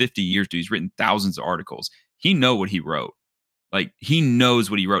 40, 50 years, dude. He's written thousands of articles. He knows what he wrote. Like, he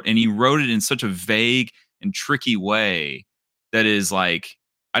knows what he wrote, and he wrote it in such a vague and tricky way that is like,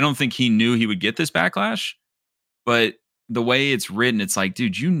 I don't think he knew he would get this backlash, but the way it's written, it's like,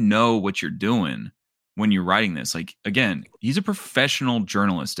 dude, you know what you're doing when you're writing this. Like, again, he's a professional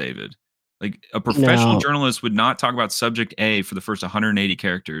journalist, David. Like, a professional journalist would not talk about subject A for the first 180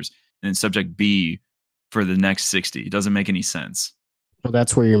 characters and then subject B for the next 60. It doesn't make any sense. Well,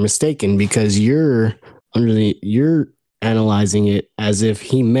 that's where you're mistaken, because you're analyzing it as if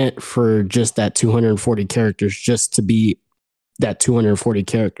he meant for just that 240 characters just to be that 240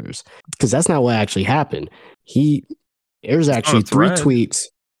 characters, because that's not what actually happened. There's actually 3 tweets.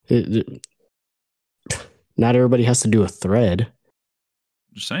 Not everybody has to do a thread.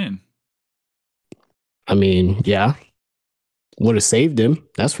 Just saying. I mean, yeah, would have saved him.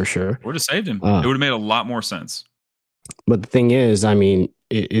 That's for sure. Would have saved him. It would have made a lot more sense. But the thing is, I mean,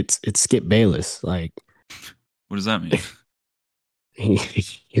 it's Skip Bayless. Like, what does that mean?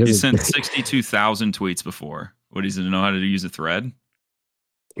 he sent 62,000 tweets before. What, does he know how to use a thread?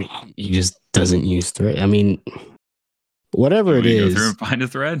 He just doesn't use thread. I mean, whatever it is. Go through and find a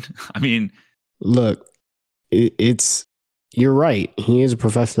thread. I mean, look, you're right. He is a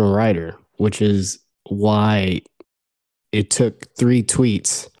professional writer, which is why it took 3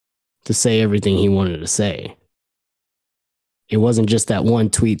 tweets to say everything he wanted to say. It wasn't just that one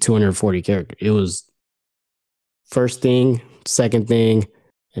tweet, 240 characters. It was first thing, second thing,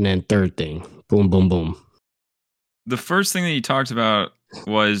 and then third thing. Boom, boom, boom. The first thing that he talked about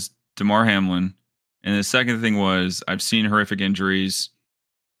was Damar Hamlin. And the second thing was, I've seen horrific injuries,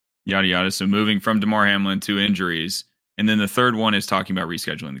 yada, yada. So moving from Damar Hamlin to injuries. And then the third one is talking about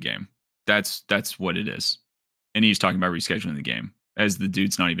rescheduling the game. That's what it is. And he's talking about rescheduling the game as the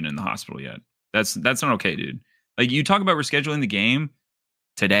dude's not even in the hospital yet. That's not okay, dude. Like, you talk about rescheduling the game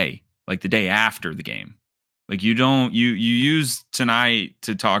today, like the day after the game. Like, you use tonight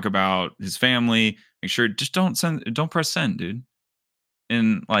to talk about his family. Make sure, just don't press send, dude.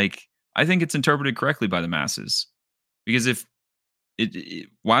 And like, I think it's interpreted correctly by the masses, because if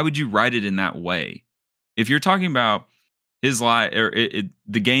why would you write it in that way? If you're talking about his life or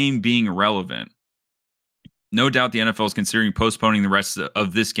the game being irrelevant, no doubt the NFL is considering postponing the rest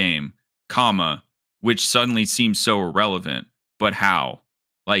of this game, comma, which suddenly seems so irrelevant. But how?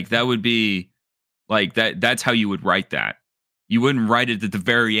 Like, that would be like that. That's how you would write that. You wouldn't write it at the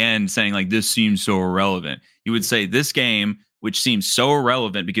very end saying like, this seems so irrelevant. You would say this game, which seems so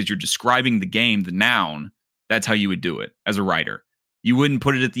irrelevant, because you're describing the game, the noun. That's how you would do it as a writer. You wouldn't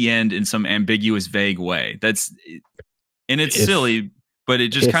put it at the end in some ambiguous, vague way. And it's silly, but it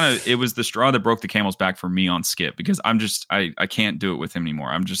just it was the straw that broke the camel's back for me on Skip, because I can't do it with him anymore.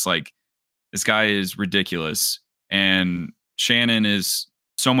 I'm just like, this guy is ridiculous, and Shannon is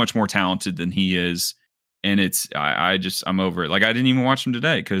so much more talented than he is. And I'm over it. Like, I didn't even watch him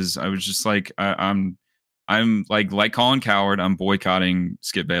today, because I was just like, I'm like Colin Cowherd. I'm boycotting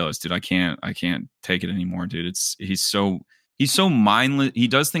Skip Bayless, dude. I can't take it anymore, dude. He's so mindless. He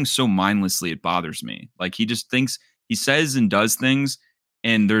does things so mindlessly. It bothers me. Like, he just thinks, he says and does things,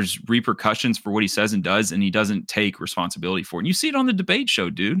 and there's repercussions for what he says and does, and he doesn't take responsibility for it. And you see it on the debate show,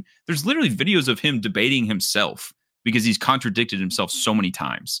 dude. There's literally videos of him debating himself because he's contradicted himself so many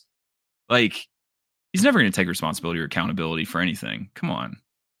times. Like, he's never going to take responsibility or accountability for anything. Come on.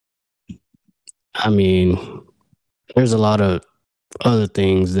 I mean, there's a lot of other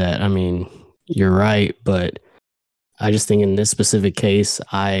things that, I mean, you're right, but I just think in this specific case,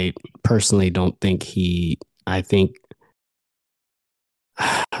 I personally don't think I think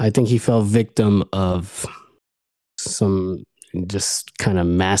he fell victim of some just kind of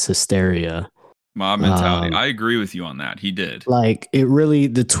mass hysteria. Mob mentality. I agree with you on that. He did. Like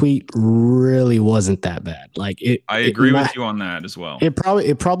the tweet really wasn't that bad. Like I agree with you on that as well. It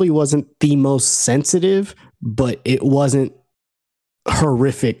probably wasn't the most sensitive, but it wasn't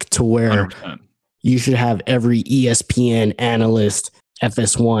horrific to where 100%. You should have every ESPN analyst,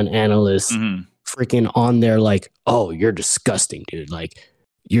 FS1 analyst freaking on there like, oh, you're disgusting, dude. Like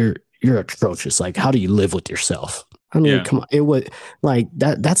you're atrocious. Like, how do you live with yourself? I mean, come on. It was like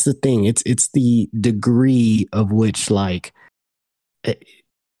that's the thing. It's the degree of which like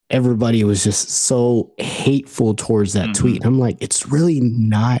everybody was just so hateful towards that tweet. I'm like, it's really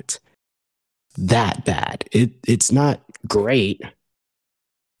not that bad. It's not great.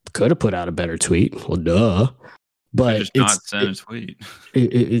 Could have put out a better tweet. Well, duh. But just not send a tweet.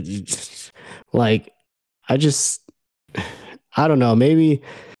 Like, I don't know. Maybe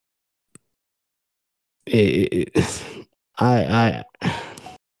I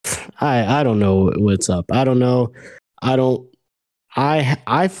don't know what's up. I don't know.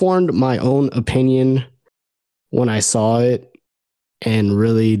 I formed my own opinion when I saw it and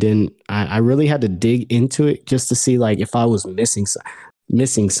really didn't. I really had to dig into it just to see like if I was missing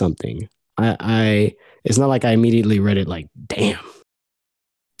something. It's not like I immediately read it like, damn,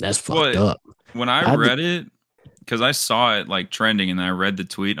 that's fucked up. When I read it, because I saw it like trending and then I read the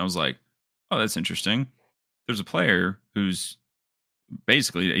tweet and I was like, oh, that's interesting. There's a player who's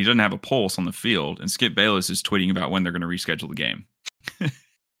basically, he doesn't have a pulse on the field, and Skip Bayless is tweeting about when they're going to reschedule the game.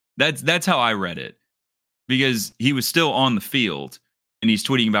 That's how I read it, because he was still on the field and he's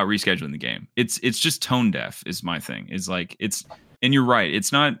tweeting about rescheduling the game. It's just tone deaf is my thing. It's like and you're right.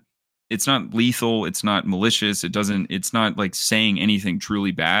 It's not lethal. It's not malicious. It's not like saying anything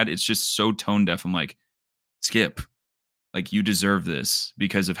truly bad. It's just so tone deaf. I'm like, Skip, like you deserve this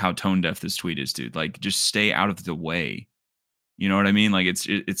because of how tone deaf this tweet is, dude. Like just stay out of the way. You know what I mean? Like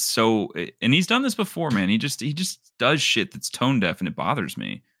it's so, and he's done this before, man. He just does shit that's tone deaf, and it bothers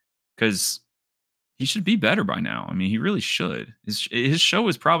me because he should be better by now. I mean, he really should. His show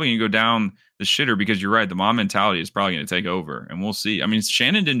is probably going to go down the shitter because you're right. The mom mentality is probably going to take over, and we'll see. I mean,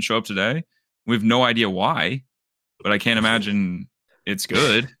 Shannon didn't show up today. We have no idea why, but I can't imagine it's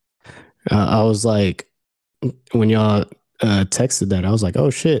good. I was like, when y'all texted that, I was like, oh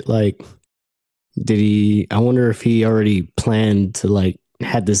shit, like, I wonder if he already planned to like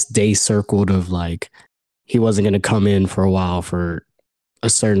had this day circled of like he wasn't going to come in for a while for a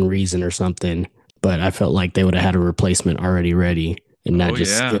certain reason or something, but I felt like they would have had a replacement already ready and not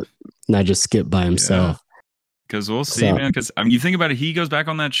just skip by himself. Because we'll see, man. Because I mean, you think about it, he goes back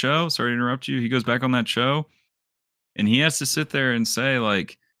on that show. Sorry to interrupt you. He goes back on that show, and he has to sit there and say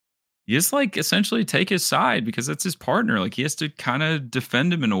like, he has like essentially take his side because that's his partner. Like he has to kind of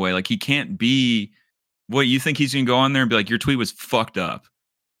defend him in a way. Like he can't be what you think he's gonna go on there and be like, your tweet was fucked up.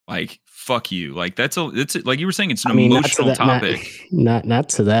 Like fuck you. Like it's like you were saying, it's an emotional topic. Not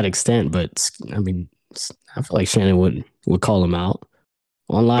to that extent, but I mean, I feel like Shannon would call him out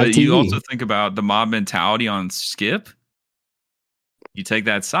on live TV. You also think about the mob mentality on Skip. You take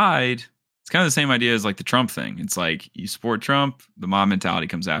that side. It's kind of the same idea as like the Trump thing. It's like you support Trump, the mob mentality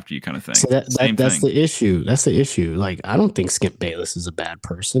comes after you, kind of thing. So that's the issue. That's the issue. Like I don't think Skip Bayless is a bad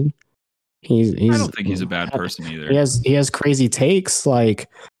person. I don't think he's a bad person either. He has crazy takes, like,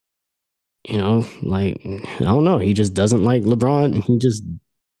 you know, like I don't know. He just doesn't like LeBron. He just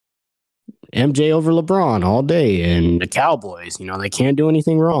MJ over LeBron all day, and the Cowboys. You know, they can't do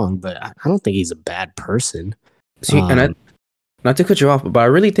anything wrong. But I don't think he's a bad person. See, and not to cut you off, but I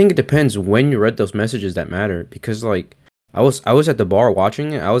really think it depends when you read those messages that matter. Because like I was at the bar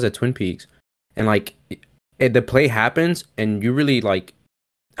watching it. I was at Twin Peaks, and like the play happens, and you really like,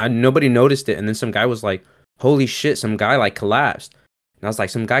 nobody noticed it, and then some guy was like, "Holy shit!" Some guy like collapsed, and I was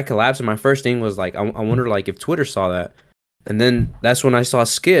like, "Some guy collapsed." And my first thing was like, I wonder like if Twitter saw that, and then that's when I saw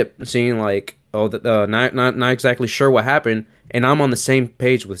Skip seeing like, oh, not exactly sure what happened, and I'm on the same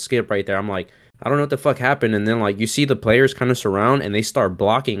page with Skip right there. I'm like, I don't know what the fuck happened. And then like you see the players kind of surround and they start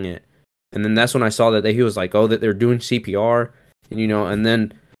blocking it. And then that's when I saw that he was like, oh, that they're doing CPR, and you know, and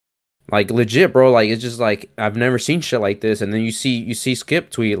then like legit, bro, like it's just like I've never seen shit like this. And then you see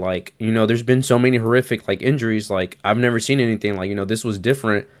Skip tweet like, you know, there's been so many horrific like injuries, like I've never seen anything like, you know, this was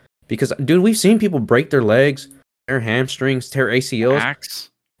different because dude, we've seen people break their legs, tear hamstrings, tear ACLs.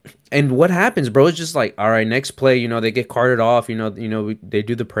 And what happens, bro? It's just like, all right, next play, you know, they get carted off, you know, they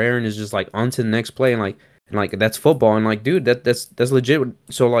do the prayer and it's just like on to the next play, and like that's football, and like, dude, that's legit.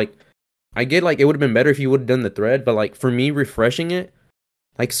 So like, I get like it would have been better if you would have done the thread, but like for me refreshing it,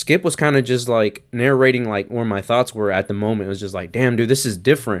 like Skip was kind of just like narrating like where my thoughts were at the moment. It was just like, damn, dude, this is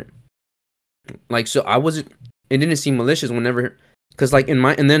different. Like so I wasn't. It didn't seem malicious whenever, because like in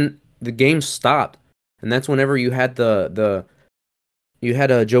my and then the game stopped, and that's whenever you had you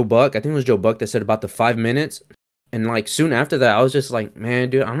had a Joe Buck. I think it was Joe Buck that said about the 5 minutes, and like soon after that, I was just like, man,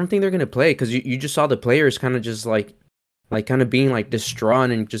 dude, I don't think they're gonna play because you just saw the players kind of just like kind of being like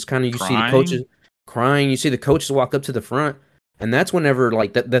distraught and just kind of you see the coaches crying, you see the coaches walk up to the front, and that's whenever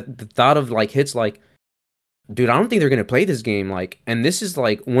like that the thought of like hits like, dude, I don't think they're gonna play this game. Like, and this is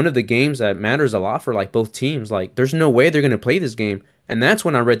like one of the games that matters a lot for like both teams. Like, there's no way they're gonna play this game. And that's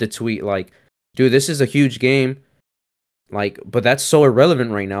when I read the tweet like, dude, this is a huge game. Like, but that's so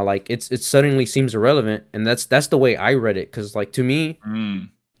irrelevant right now. Like, it suddenly seems irrelevant, and that's the way I read it. Because like to me,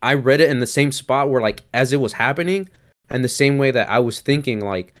 I read it in the same spot where like as it was happening, and the same way that I was thinking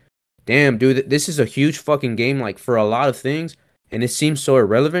like, damn, dude, this is a huge fucking game. Like for a lot of things. And it seems so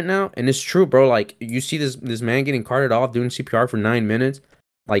irrelevant now. And it's true, bro. Like, you see this man getting carted off doing CPR for 9 minutes.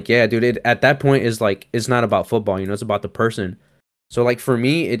 Like, yeah, dude, at that point is like, it's not about football, you know, it's about the person. So, like, for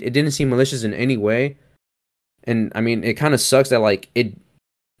me, it didn't seem malicious in any way. And, I mean, it kind of sucks that, like,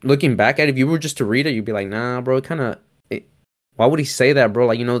 looking back at it, if you were just to read it, you'd be like, nah, bro, why would he say that, bro?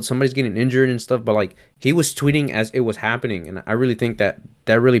 Like, you know, somebody's getting injured and stuff. But, like, he was tweeting as it was happening. And I really think that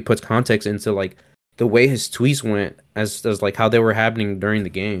really puts context into, like, the way his tweets went as like how they were happening during the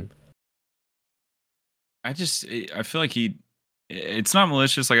game. I feel like it's not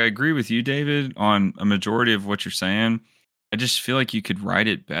malicious. Like I agree with you, David, on a majority of what you're saying. I just feel like you could write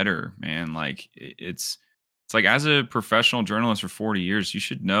it better, man. Like it's like as a professional journalist for 40 years, you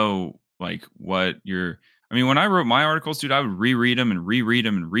should know like what you're. I mean, when I wrote my articles, dude, I would reread them and reread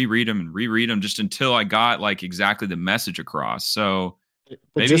them and reread them and reread them just until I got like exactly the message across. So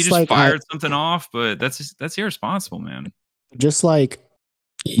maybe he just like fired something off, but that's irresponsible, man. Just like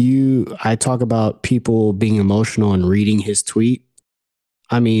I talk about people being emotional and reading his tweet.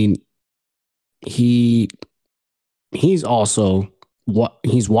 I mean, he's also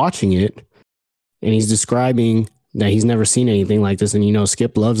he's watching it and he's describing that he's never seen anything like this. And, you know,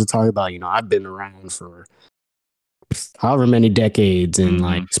 Skip loves to talk about, you know, I've been around for however many decades. And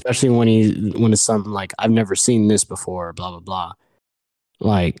like, especially when it's something like, I've never seen this before, blah, blah, blah.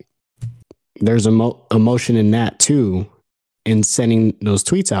 Like, there's emotion in that too, in sending those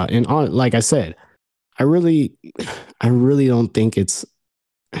tweets out. And like I said, I really don't think it's,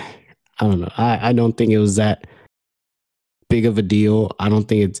 I don't know. I don't think it was that big of a deal. I don't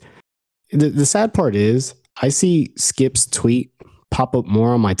think it's, the sad part is I see Skip's tweet pop up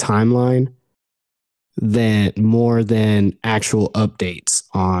more on my timeline more than actual updates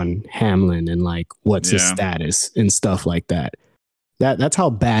on Hamlin and like what's his status and stuff like that. That's how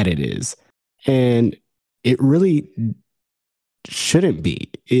bad it is. And it really shouldn't be.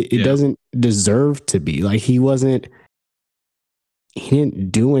 It doesn't deserve to be. Like he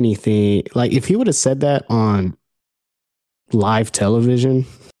didn't do anything. Like if he would have said that on live television,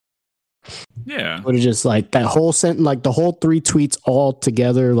 would have just like that whole sentence, like the whole 3 tweets all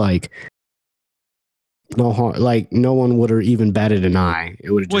together, like no harm, like no one would have even batted an eye.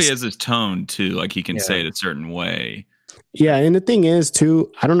 It would have he has his tone too, like he can say it a certain way. Yeah, and the thing is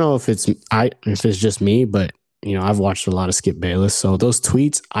too, I don't know if it's just me, but you know, I've watched a lot of Skip Bayless, so those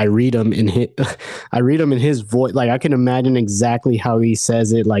tweets, I read them in his voice. Like I can imagine exactly how he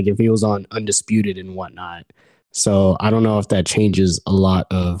says it, like if he was on Undisputed and whatnot. So I don't know if that changes a lot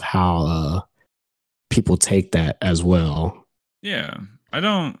of how people take that as well. Yeah,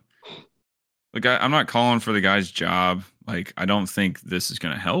 I'm not calling for the guy's job. Like, I don't think this is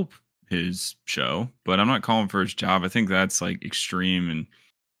going to help his show, but I'm not calling for his job. I think that's like extreme, and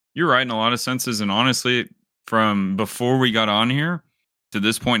you're right in a lot of senses. And honestly, from before we got on here to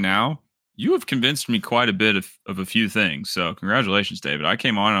this point now, you have convinced me quite a bit of a few things. So congratulations, David. I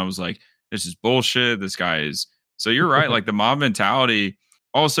came on and I was like, this is bullshit. This guy is. So you're right. Like the mob mentality,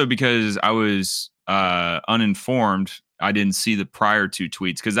 also because I was uninformed. I didn't see the prior 2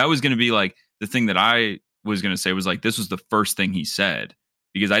 tweets because that was going to be like the thing that I was going to say was like, this was the first thing he said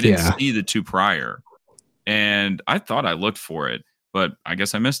because I didn't see the 2 prior. And I thought I looked for it, but I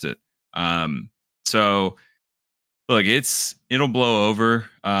guess I missed it. So look, it'll blow over.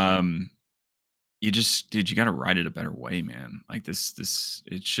 You got to write it a better way, man. Like this,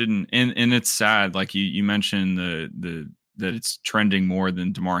 it shouldn't. And it's sad. Like you mentioned that it's trending more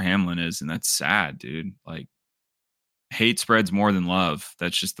than Damar Hamlin is. And that's sad, dude. Like hate spreads more than love.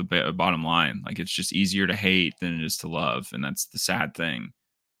 That's just the bottom line. Like it's just easier to hate than it is to love. And that's the sad thing.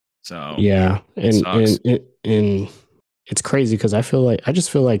 So yeah. And it's crazy because I just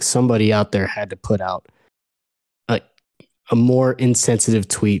feel like somebody out there had to put out a more insensitive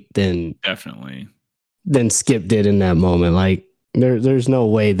tweet Definitely. than Skip did in that moment. Like there's no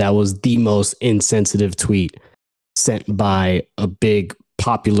way that was the most insensitive tweet sent by a big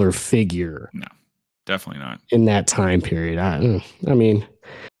popular figure. No, definitely not. In that time period. I mean,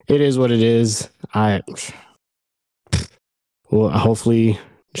 it is what it is. Well, hopefully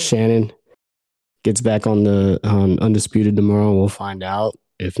Shannon gets back on Undisputed tomorrow. We'll find out.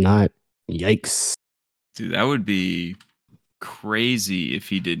 If not, yikes. Dude, that would be crazy if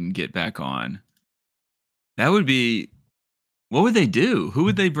he didn't get back on. That would be. What would they do? Who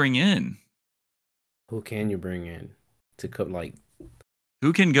would they bring in? Who can you bring in to come like?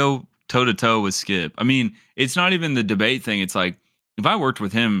 Who can go toe to toe with Skip? I mean, it's not even the debate thing. It's like if I worked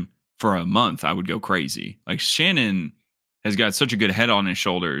with him for a month, I would go crazy. Like Shannon has got such a good head on his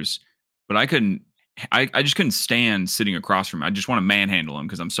shoulders, but I just couldn't stand sitting across from him. I just want to manhandle him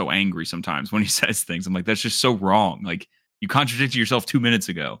because I'm so angry sometimes when he says things. I'm like, that's just so wrong. Like you contradicted yourself 2 minutes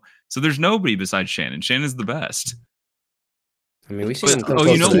ago. So there's nobody besides Shannon. Shannon's the best. I mean, we see. You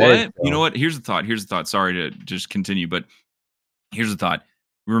know what? You know what? Here's the thought. Sorry to just continue, but here's the thought.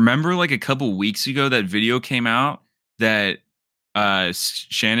 Remember, like a couple weeks ago, that video came out that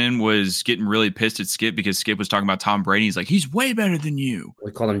Shannon was getting really pissed at Skip because Skip was talking about Tom Brady. He's like, he's way better than you.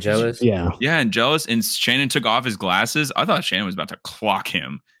 We call him jealous. Yeah, and jealous. And Shannon took off his glasses. I thought Shannon was about to clock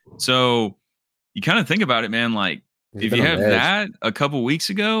him. So you kind of think about it, man. Like if you have that a couple weeks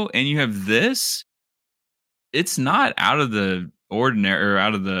ago and you have this, it's not out of the ordinary or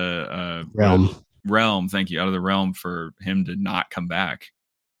out of the realm. Thank you. Out of the realm for him to not come back.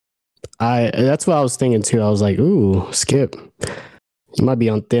 That's what I was thinking too. I was like, ooh, Skip, you might be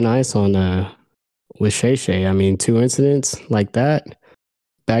on thin ice with Shay Shay. I mean, 2 incidents like that,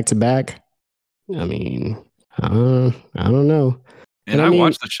 back to back. I mean, I don't know. And I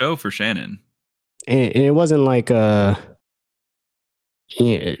watched the show for Shannon, and it wasn't like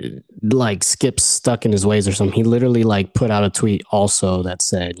like Skip's stuck in his ways or something. He literally like put out a tweet also that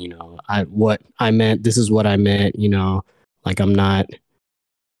said, you know, this is what I meant, you know, like I'm not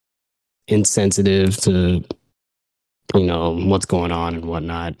insensitive to, you know, what's going on and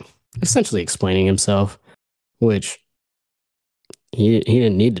whatnot. Essentially explaining himself, which he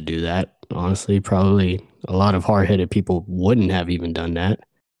didn't need to do that. Honestly, probably a lot of hard-headed people wouldn't have even done that.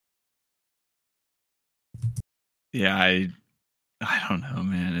 Yeah, I don't know,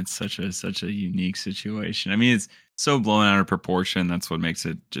 man. It's such a unique situation. I mean, it's so blown out of proportion. That's what makes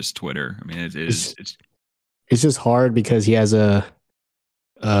it just Twitter. I mean, it's just hard because he has a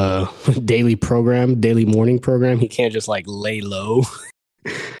daily morning program. He can't just like lay low.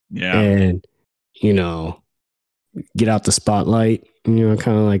 Yeah. And, you know, get out the spotlight, you know,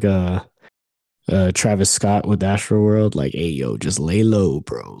 kind of like Travis Scott with Astroworld. Like, hey, yo, just lay low,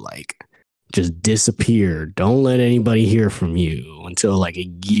 bro. Like, just disappear. Don't let anybody hear from you until like a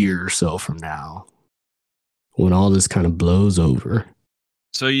year or so from now when all this kind of blows over.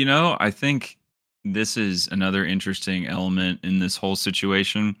 So, you know, I think this is another interesting element in this whole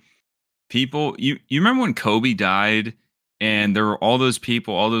situation. People, you remember when Kobe died and there were all those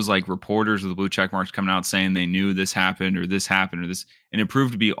people, all those like reporters with the blue check marks coming out saying they knew this happened or this, and it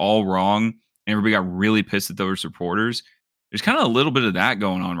proved to be all wrong. And everybody got really pissed at those reporters. There's kind of a little bit of that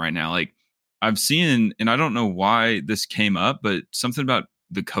going on right now. Like I've seen, and I don't know why this came up, but something about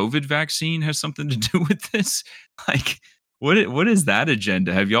the COVID vaccine has something to do with this. Like, what is that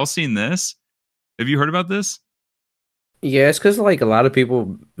agenda? Have y'all seen this? Have you heard about this? Yeah, it's because like a lot of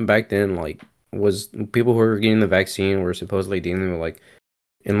people back then, like was people who were getting the vaccine were supposedly dealing with like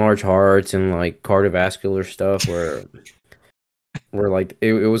enlarged hearts and like cardiovascular stuff, where like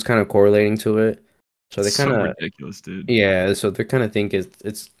it was kind of correlating to it. So they kind of ridiculous, dude. Yeah, so they kind of think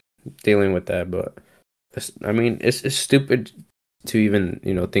it's dealing with that, but I mean it's stupid to even,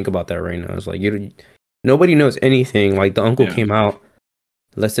 you know, think about that right now. It's like nobody knows anything. Like the uncle came out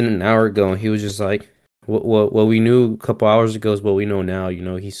less than an hour ago, and he was just like, "What we knew a couple hours ago is what we know now. You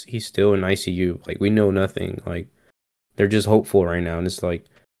know, he's still in ICU. Like we know nothing. Like they're just hopeful right now." And it's like,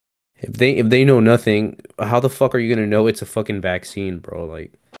 if they know nothing, how the fuck are you gonna know it's a fucking vaccine, bro?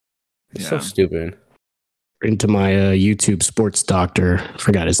 Like it's so stupid. Into my YouTube sports doctor,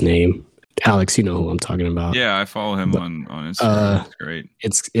 forgot his name. Alex, you know who I'm talking about. Yeah, I follow him on Instagram. It's great.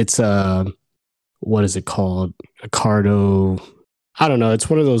 It's what is it called? A cardo. I don't know. It's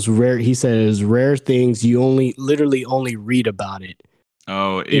one of those rare. He says rare things you literally only read about it.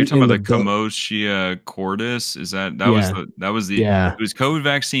 Oh, you're talking about the Commotio cordis? Is that was the it was COVID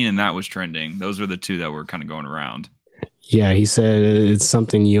vaccine and that was trending. Those were the two that were kind of going around. Yeah, he said it's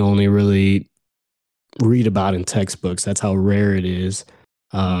something you only really read about in textbooks. That's how rare it is.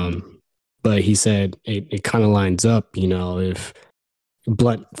 But he said it kind of lines up, you know, if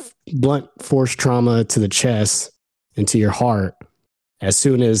blunt force trauma to the chest and to your heart, as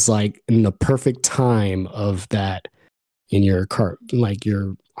soon as like in the perfect time of that in your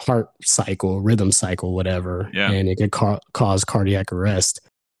your heart cycle, rhythm cycle, whatever, and it could cause cardiac arrest.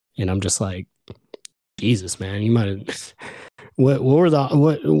 And I'm just like, Jesus, man, you might have.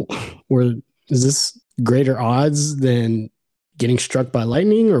 Is this greater odds than getting struck by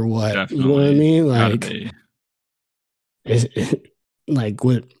lightning or what? Definitely. You know what I mean? Like,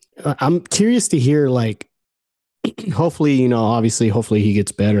 what? I'm curious to hear. Like, hopefully, you know, obviously, hopefully he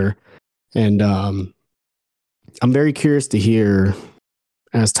gets better, and I'm very curious to hear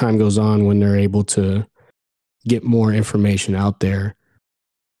as time goes on when they're able to get more information out there.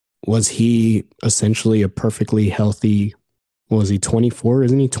 Was he essentially a perfectly healthy? Was he 24?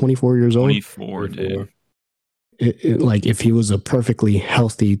 Isn't he 24 years old? 24, dude. Like if he was a perfectly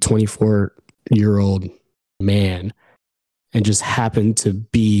healthy 24-year-old man and just happened to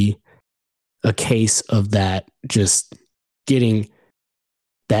be a case of that, just getting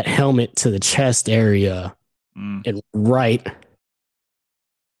that helmet to the chest area and right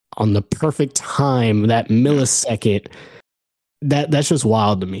on the perfect time, that millisecond, that's just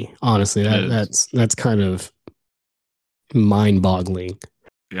wild to me. Honestly, that's kind of mind-boggling.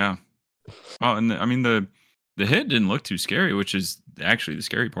 Yeah. Oh, and I mean the hit didn't look too scary, which is actually the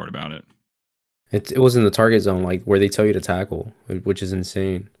scary part about it. It was in the target zone, like where they tell you to tackle, which is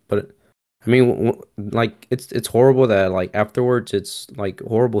insane. But I mean, like it's horrible that like afterwards, it's like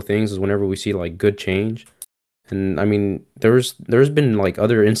horrible things is whenever we see like good change. And I mean, there's been like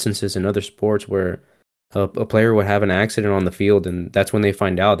other instances in other sports where a player would have an accident on the field, and that's when they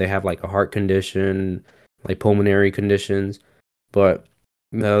find out they have like a heart condition, like pulmonary conditions. But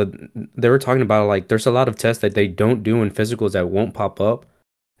they were talking about like there's a lot of tests that they don't do in physicals that won't pop up.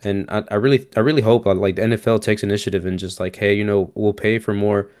 And I really hope like the NFL takes initiative and just like, hey, you know, we'll pay for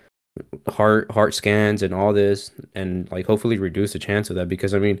more heart scans and all this, and like hopefully reduce the chance of that.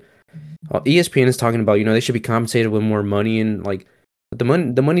 Because I mean, ESPN is talking about, you know, they should be compensated with more money, and like the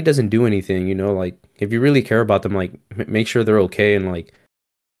money doesn't do anything, you know. Like if you really care about them, like make sure they're okay, and like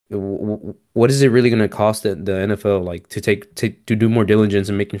what is it really going to cost the NFL like to do more diligence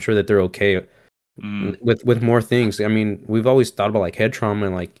and making sure that they're okay with more things. I mean, we've always thought about like head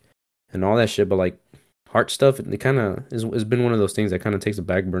trauma and all that shit, but like heart stuff, it kind of has been one of those things that kind of takes a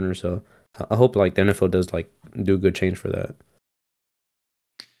back burner. So I hope like the NFL does like do a good change for that.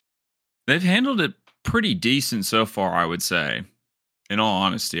 They've handled it pretty decent so far, I would say. In all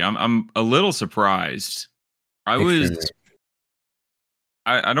honesty, I'm a little surprised. I don't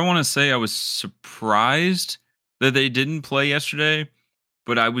want to say I was surprised that they didn't play yesterday,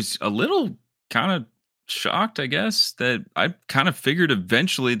 but I was a little kind of shocked, I guess, that I kind of figured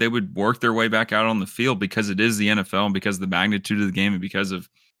eventually they would work their way back out on the field because it is the NFL and because of the magnitude of the game and because of,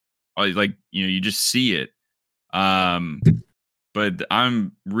 like, you know, you just see it. But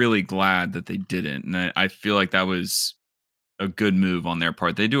I'm really glad that they didn't. And I feel like that was a good move on their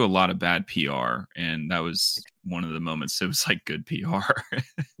part. They do a lot of bad PR, and that was one of the moments it was like good PR.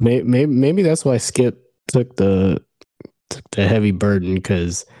 maybe that's why Skip took the heavy burden,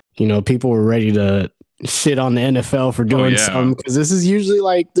 because, you know, people were ready to shit on the NFL for doing something, because this is usually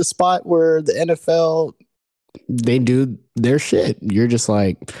like the spot where the NFL, they do their shit. You're just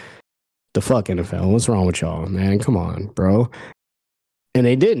like, the fuck NFL, what's wrong with y'all, man? Come on, bro. And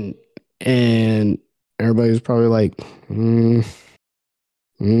they didn't. And everybody was probably like,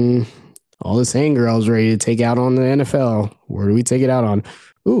 all this anger I was ready to take out on the NFL. Where do we take it out on?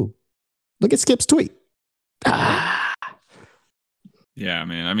 Ooh, look at Skip's tweet. Yeah,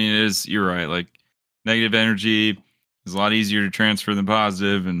 man. I mean, you're right. Like, negative energy is a lot easier to transfer than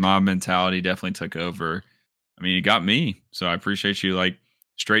positive, and mob mentality definitely took over. I mean, it got me. So I appreciate you like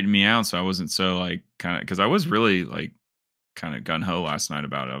straightening me out so I wasn't so like kind of, because I was really like kind of gung-ho last night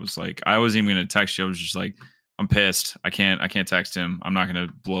about it. I was like, I wasn't even going to text you. I was just like, I'm pissed. I can't text him. I'm not going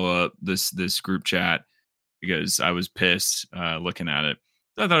to blow up this group chat because I was pissed looking at it.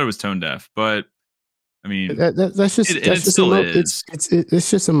 I thought it was tone deaf, but I mean, that's just it's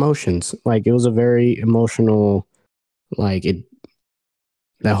just emotions. Like, it was a very emotional, like,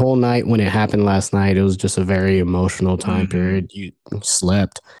 that whole night when it happened last night, it was just a very emotional time period. You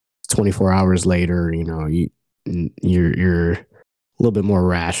slept 24 hours later, you know, you're a little bit more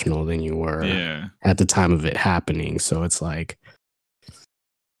rational than you were at the time of it happening. So it's like,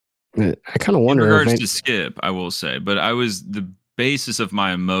 I kind of wonder. In regards to Skip, I will say, but the basis of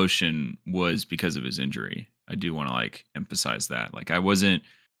my emotion was because of his injury. I do want to like emphasize that. Like, I wasn't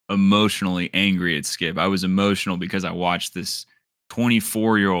emotionally angry at Skip. I was emotional because I watched this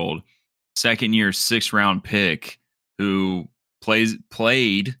 24-year-old second-year 6th-round pick who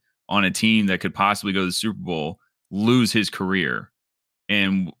played on a team that could possibly go to the Super Bowl lose his career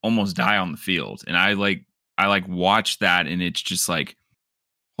and almost die on the field. And I watched that, and it's just like,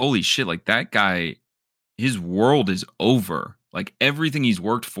 holy shit, like that guy, his world is over. Like everything he's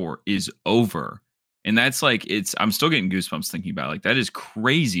worked for is over. And that's like, I'm still getting goosebumps thinking about it. Like that is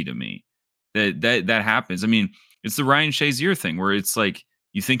crazy to me that happens. I mean, it's the Ryan Shazier thing where it's like,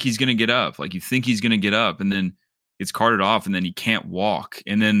 you think he's going to get up, and then it's carted off, and then he can't walk.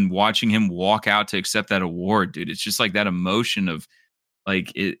 And then watching him walk out to accept that award, dude, it's just like that emotion of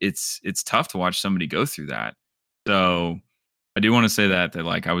like, it's tough to watch somebody go through that. So I do want to say that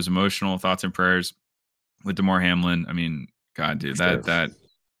like I was emotional, thoughts and prayers with Damar Hamlin. I mean, God, dude, Sure. that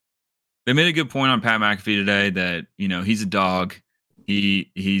they made a good point on Pat McAfee today that, you know, he's a dog.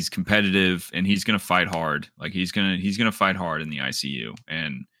 He's competitive and he's going to fight hard. Like he's going to fight hard in the ICU,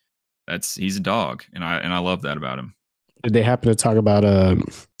 and he's a dog. And I love that about him. Did they happen to talk about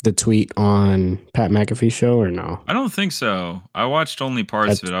the tweet on Pat McAfee's show or no? I don't think so. I watched only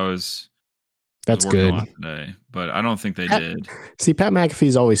parts of it. That's working good a lot today, but I don't think they did. See, Pat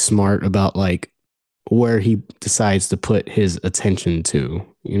McAfee's always smart about like where he decides to put his attention to.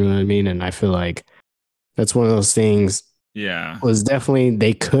 You know what I mean? And I feel like that's one of those things. Yeah. Was definitely,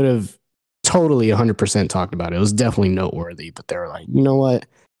 they could have totally 100% talked about it. It was definitely noteworthy, but they were like, you know what?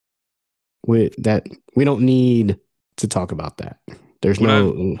 We don't need to talk about that. There's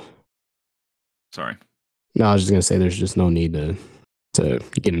Sorry. No, I was just gonna say there's just no need to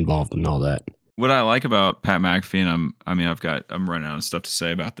get involved in all that. What I like about Pat McAfee, and I'm running out of stuff to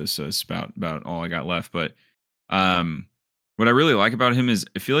say about this, so it's about all I got left. But what I really like about him is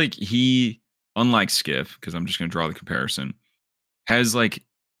I feel like he, unlike Skip, because I'm just gonna draw the comparison, he has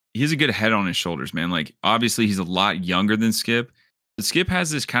a good head on his shoulders, man. Like obviously he's a lot younger than Skip, but Skip has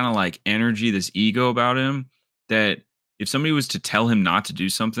this kind of like energy, this ego about him that if somebody was to tell him not to do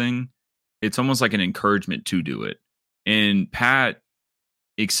something, it's almost like an encouragement to do it. And Pat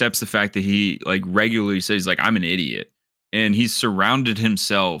accepts the fact that he like regularly says like, I'm an idiot. And he's surrounded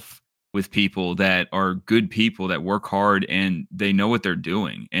himself with people that are good people that work hard and they know what they're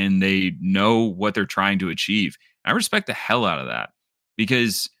doing and they know what they're trying to achieve. I respect the hell out of that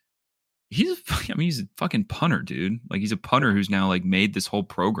because he's a fucking punter, dude. Like he's a punter who's now like made this whole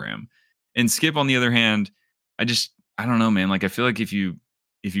program. And Skip, on the other hand, I don't know, man. Like I feel like if you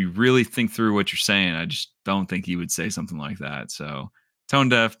really think through what you're saying, I just don't think he would say something like that. So tone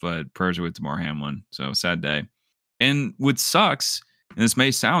deaf, but prayers are with Damar Hamlin. So sad day. And what sucks, and this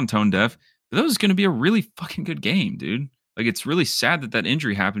may sound tone deaf, but that was going to be a really fucking good game, dude. Like it's really sad that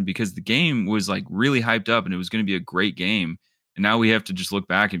injury happened because the game was like really hyped up and it was going to be a great game. And now we have to just look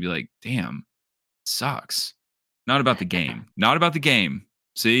back and be like, damn, sucks. Not about the game. Not about the game.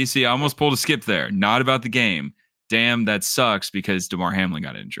 See, I almost pulled a Skip there. Not about the game. Damn, that sucks because Damar Hamlin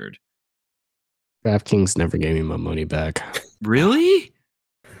got injured. DraftKings never gave me my money back. Really?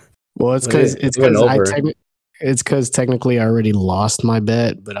 Well, it's because technically I already lost my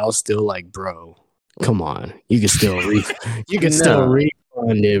bet, but I was still like, bro, come on, you can still still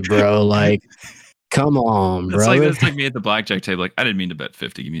refund it, bro. Like, come on, bro. That's like me at the blackjack table. Like, I didn't mean to bet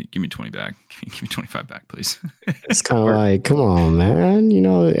 50. Give me 20 back. Give me 25 back, please. It's kind of like, come on, man. You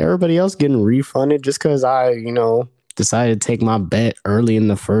know, everybody else getting refunded just because I, decided to take my bet early in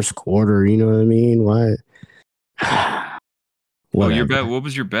the first quarter. You know what I mean? What? Well, your bet. What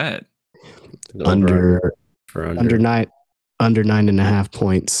was your bet? Under 9.5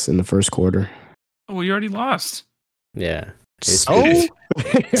 points in the first quarter. Oh, well, you already lost. Yeah. So you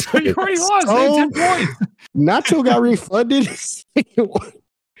already lost. They had 10 points. Nacho got refunded. Did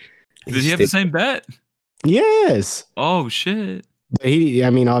he have the same bet? Yes. Oh shit. But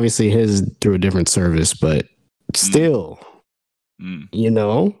obviously his through a different service, but still,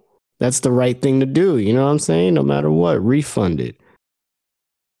 that's the right thing to do. You know what I'm saying? No matter what, refund it.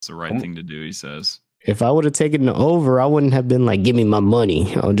 It's the right thing to do, he says. If I would have taken the over, I wouldn't have been like, give me my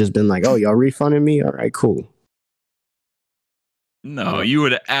money. I would just been like, oh, y'all refunded me? All right, cool. No, you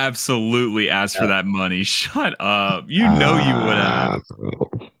would have absolutely asked for that money. Shut up. You know you would have.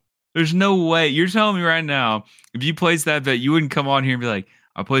 There's no way. You're telling me right now, if you placed that bet, you wouldn't come on here and be like,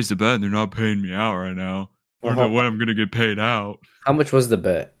 I placed a bet and they're not paying me out right now. I don't know when I'm going to get paid out. How much was the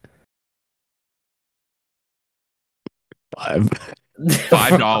bet? $5.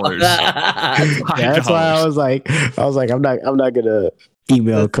 $5. That's why I was like, I'm not gonna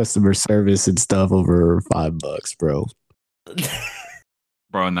email customer service and stuff over $5, bro.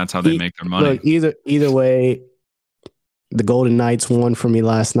 Bro, and that's how they make their money. Look, either way, the Golden Knights won for me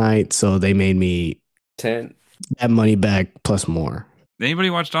last night, so they made me 10. that money back plus more. Anybody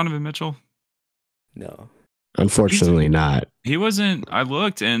watch Donovan Mitchell? No. Unfortunately, not. He wasn't. I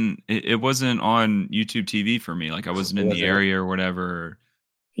looked, and it wasn't on YouTube TV for me. Like I wasn't in the area or whatever.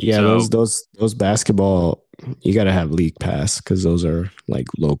 Yeah, So- those basketball, you got to have league pass because those are like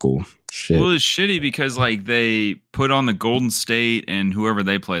local shit. Well, it's shitty because like they put on the Golden State and whoever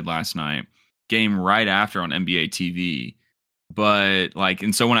they played last night game right after on NBA TV. But like,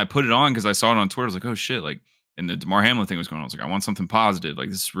 and so when I put it on because I saw it on Twitter, I was like, oh shit, like, and the DeMar Hamlin thing was going on. I was like, I want something positive. Like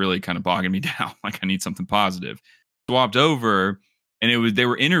this is really kind of bogging me down. Like I need something positive. Swapped over, and they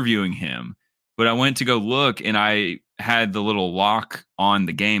were interviewing him. But I went to go look, and I had the little lock on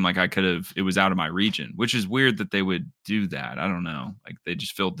the game. Like it was out of my region, which is weird that they would do that. I don't know. Like they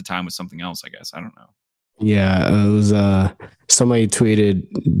just filled the time with something else, I guess. I don't know. Yeah, it was somebody tweeted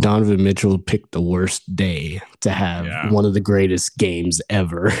Donovan Mitchell picked the worst day to have one of the greatest games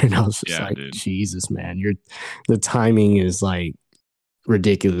ever. And I was just like, dude. Jesus, man, the timing is like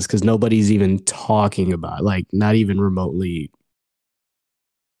ridiculous because nobody's even talking about, like, not even remotely.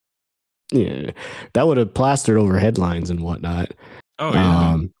 Yeah, that would have plastered over headlines and whatnot. Oh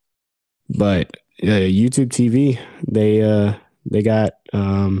yeah. But YouTube TV, they got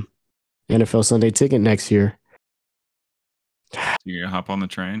NFL Sunday Ticket next year. You gonna hop on the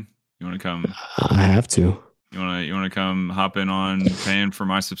train? You want to come? I have to. You want to come hop in on paying for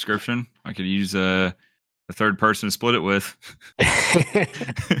my subscription? I could use a third person to split it with.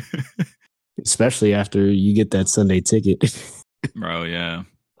 Especially after you get that Sunday Ticket. Bro, yeah.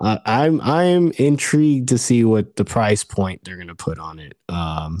 I'm intrigued to see what the price point they're gonna put on it.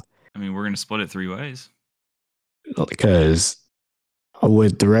 I mean, we're gonna split it 3 ways. Because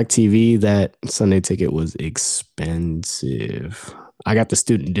with DirecTV, that Sunday Ticket was expensive. I got the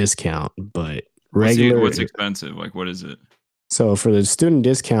student discount, but regular. What's expensive? Like, what is it? So for the student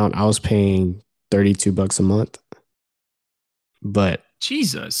discount, I was paying $32 a month. But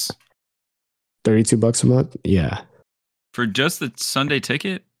Jesus, $32 a month, yeah. For just the Sunday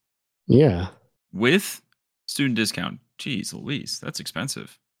Ticket? Yeah. With student discount. Jeez Louise, that's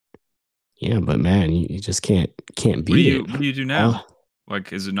expensive. Yeah, but man, you just can't beat it. What do you do now?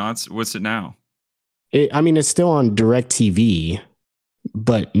 Like, is it not? What's it now? It's still on DirecTV,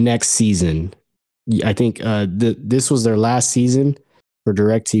 but next season, I think this was their last season for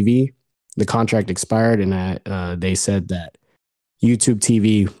DirecTV. The contract expired, and they said that YouTube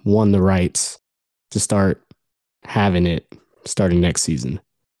TV won the rights to start having it starting next season.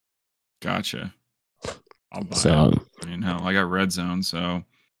 Gotcha. I'll buy So, it. I mean, hell, I got Red Zone, so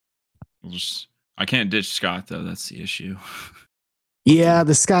I can't ditch Scott though. That's the issue. yeah,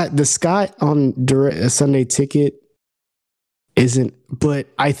 the Scott on Sunday Ticket isn't, but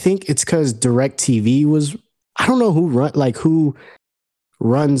I think it's because DirecTV was. I don't know who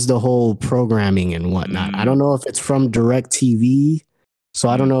runs the whole programming and whatnot. I don't know if it's from DirecTV. So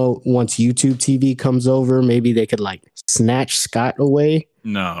I don't know, once YouTube TV comes over, maybe they could like snatch Scott away.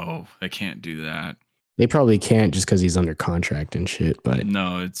 No, they can't do that. They probably can't just because he's under contract and shit. But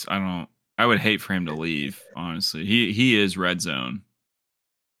No, I would hate for him to leave, honestly. He is Red Zone.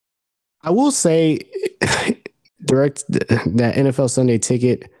 I will say that NFL Sunday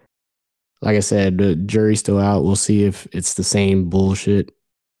Ticket, like I said, the jury's still out. We'll see if it's the same bullshit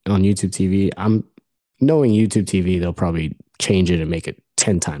on YouTube TV. I'm knowing YouTube TV, they'll probably change it and make it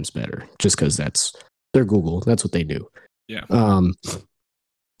 10 times better just because they're Google. That's what they do. Yeah.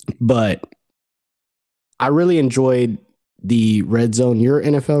 But I really enjoyed the Red Zone, your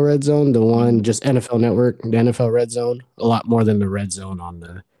NFL Red Zone, the one just NFL Network, the NFL Red Zone, a lot more than the Red Zone on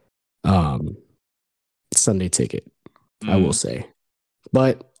the Sunday Ticket, I will say.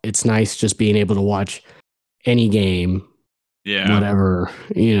 But it's nice just being able to watch any game, whatever,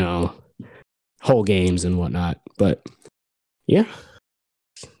 whole games and whatnot. But yeah.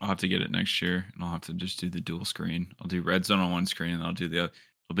 I'll have to get it next year, and I'll have to just do the dual screen. I'll do Red Zone on one screen, and I'll do it'll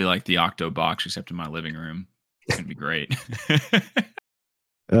be like the Octo box, except in my living room. It's gonna be great.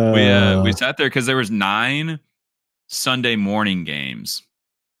 We sat there because there was 9 Sunday morning games.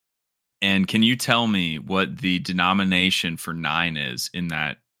 And can you tell me what the denomination for 9 is in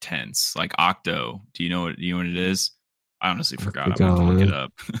that tense? Like Octo, do you know what it is? I honestly forgot. I'm gonna have to look it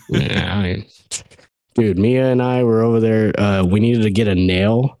up. Yeah, dude, Mia and I were over there. We needed to get a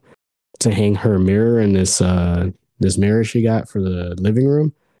nail to hang her mirror in this mirror she got for the living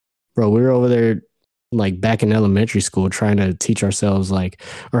room. Bro, we were over there like back in elementary school trying to teach ourselves like,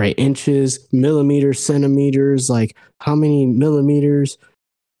 all right, inches, millimeters, centimeters, like how many millimeters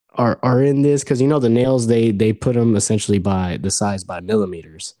are in this? Because the nails, they put them essentially by the size by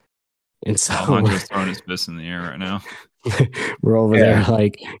millimeters. And so I'm just throwing his fist in the air right now. We're over Yeah. there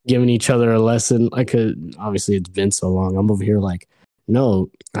like giving each other a lesson. Obviously it's been so long. I'm over here like, no,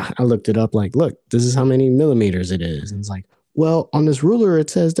 I looked it up. Like, look, this is how many millimeters it is. And it's like, well, on this ruler it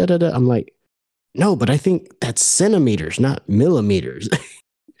says da da da. I'm like, no, but I think that's centimeters, not millimeters.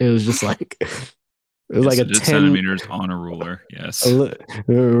 It was just like it was Yes, like a it is 10 centimeters on a ruler. Yes.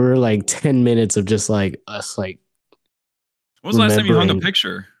 We're like 10 minutes of just like us like When was the last time you hung a remembering.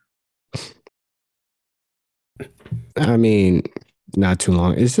 picture? I mean, not too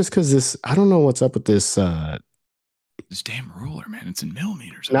long. It's just because this I don't know what's up with this This damn ruler, man. It's in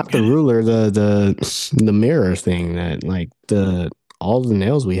millimeters. I not don't the get it. ruler, the mirror thing that like all the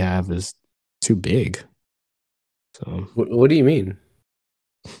nails we have is too big. So What do you mean?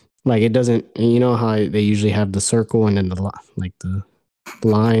 like it doesn't you know how they usually have the circle and then the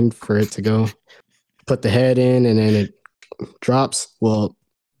line for it to go put the head in and then it drops. Well,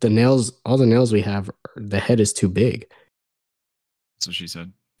 all the nails we have, the head is too big. That's what she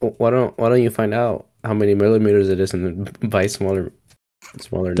said. Why don't you find out how many millimeters it is and then buy smaller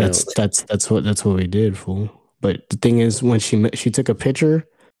nails? That's what we did, fool. But the thing is, when she took a picture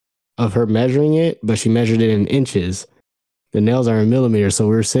of her measuring it, but she measured it in inches. The nails are in millimeters, so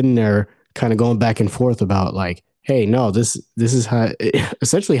we were sitting there, kind of going back and forth about like, hey, no, this is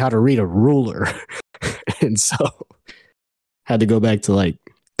essentially how to read a ruler, and so had to go back to like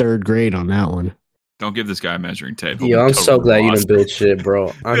 3rd grade on that one. Don't give this guy a measuring tape. He'll Yo, be I'm so totally glad you lost. don't build shit,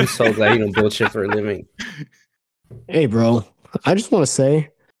 bro. I'm so glad you don't build shit for a living. Hey, bro, I just want to say,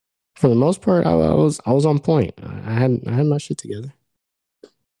 for the most part, I was on point. I had my shit together.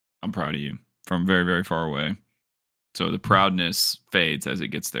 I'm proud of you from very, very far away. So the proudness fades as it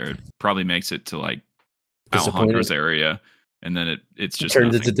gets there. It probably makes it to like Alejandro's Disappointed. area, and then it's just Turns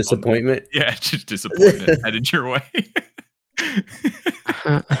nothing. into disappointment. Yeah, it's just disappointment headed your way.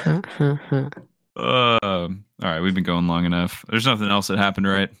 All right, we've been going long enough. There's nothing else that happened,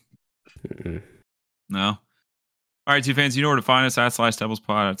 right? Mm-mm. No. All right, two fans, you know where to find us at Slice Devils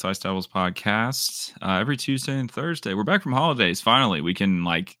Pod, at Slice Devils Podcast. Every Tuesday and Thursday. We're back from holidays. Finally, we can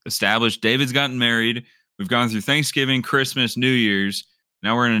like establish David's gotten married. We've gone through Thanksgiving, Christmas, New Year's.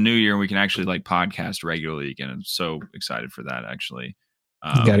 Now we're in a new year and we can actually like podcast regularly again. I'm so excited for that, actually.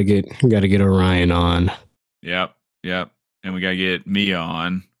 Gotta get Orion on. Yep. And we gotta get Mia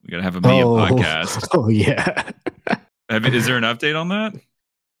on. We gotta have a Mia podcast. Oh yeah. Is there an update on that?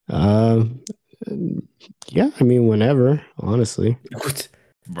 Yeah, I mean, whenever, honestly. What?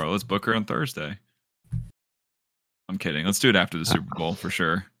 Bro, let's book her on Thursday. I'm kidding. Let's do it after the Super Bowl for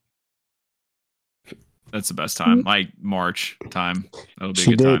sure. That's the best time. Like March time. That'll be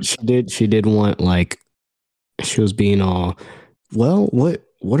a good time. She did want like she was being all, well, what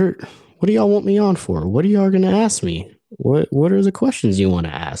do y'all want me on for? What are y'all gonna ask me? What are the questions you want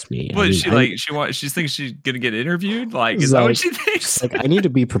to ask me? What she thinks she's gonna get interviewed? Like, is It's that like- what she thinks? like I need to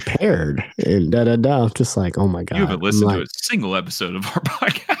be prepared and da da da. I'm just like, oh my god. You haven't listened I'm to like, a single episode of our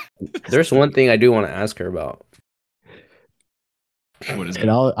podcast. There's one thing I do want to ask her about. What is and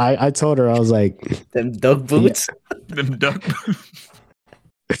it? I told her, I was like, Them duck boots. Them duck.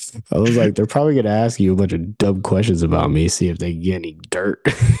 I was like, they're probably gonna ask you a bunch of dumb questions about me, see if they get any dirt.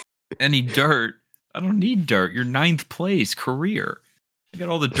 Any dirt? I don't need dirt. You're 9th place career. I got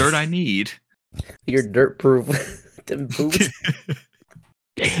all the dirt I need. You're dirt proof. Them boots.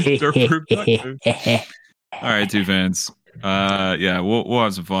 Dirt-proof duck boots. All right, two fans. Yeah, we'll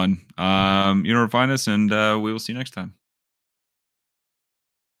have some fun. You know where to find us, and we will see you next time.